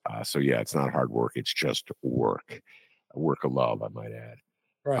 So yeah, it's not hard work; it's just work. A work of love, I might add.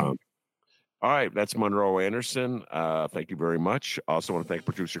 Right. All right, that's Monroe Anderson. Thank you very much. Also want to thank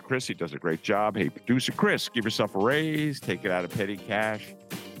producer Chris. He does a great job. Hey, producer Chris, give yourself a raise. Take it out of petty cash.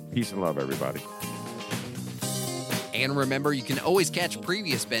 Peace and love, everybody. And remember, you can always catch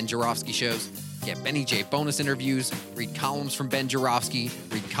previous Ben Joravsky shows Get Benny J bonus interviews, read columns from Ben Jarofsky,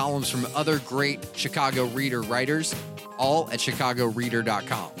 read columns from other great Chicago Reader writers, all at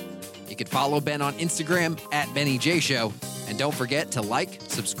chicagoreader.com. You can follow Ben on Instagram at Benny J Show. And don't forget to like,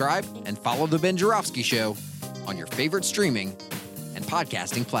 subscribe, and follow The Ben Jarofsky Show on your favorite streaming and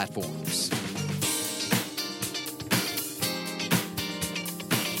podcasting platforms.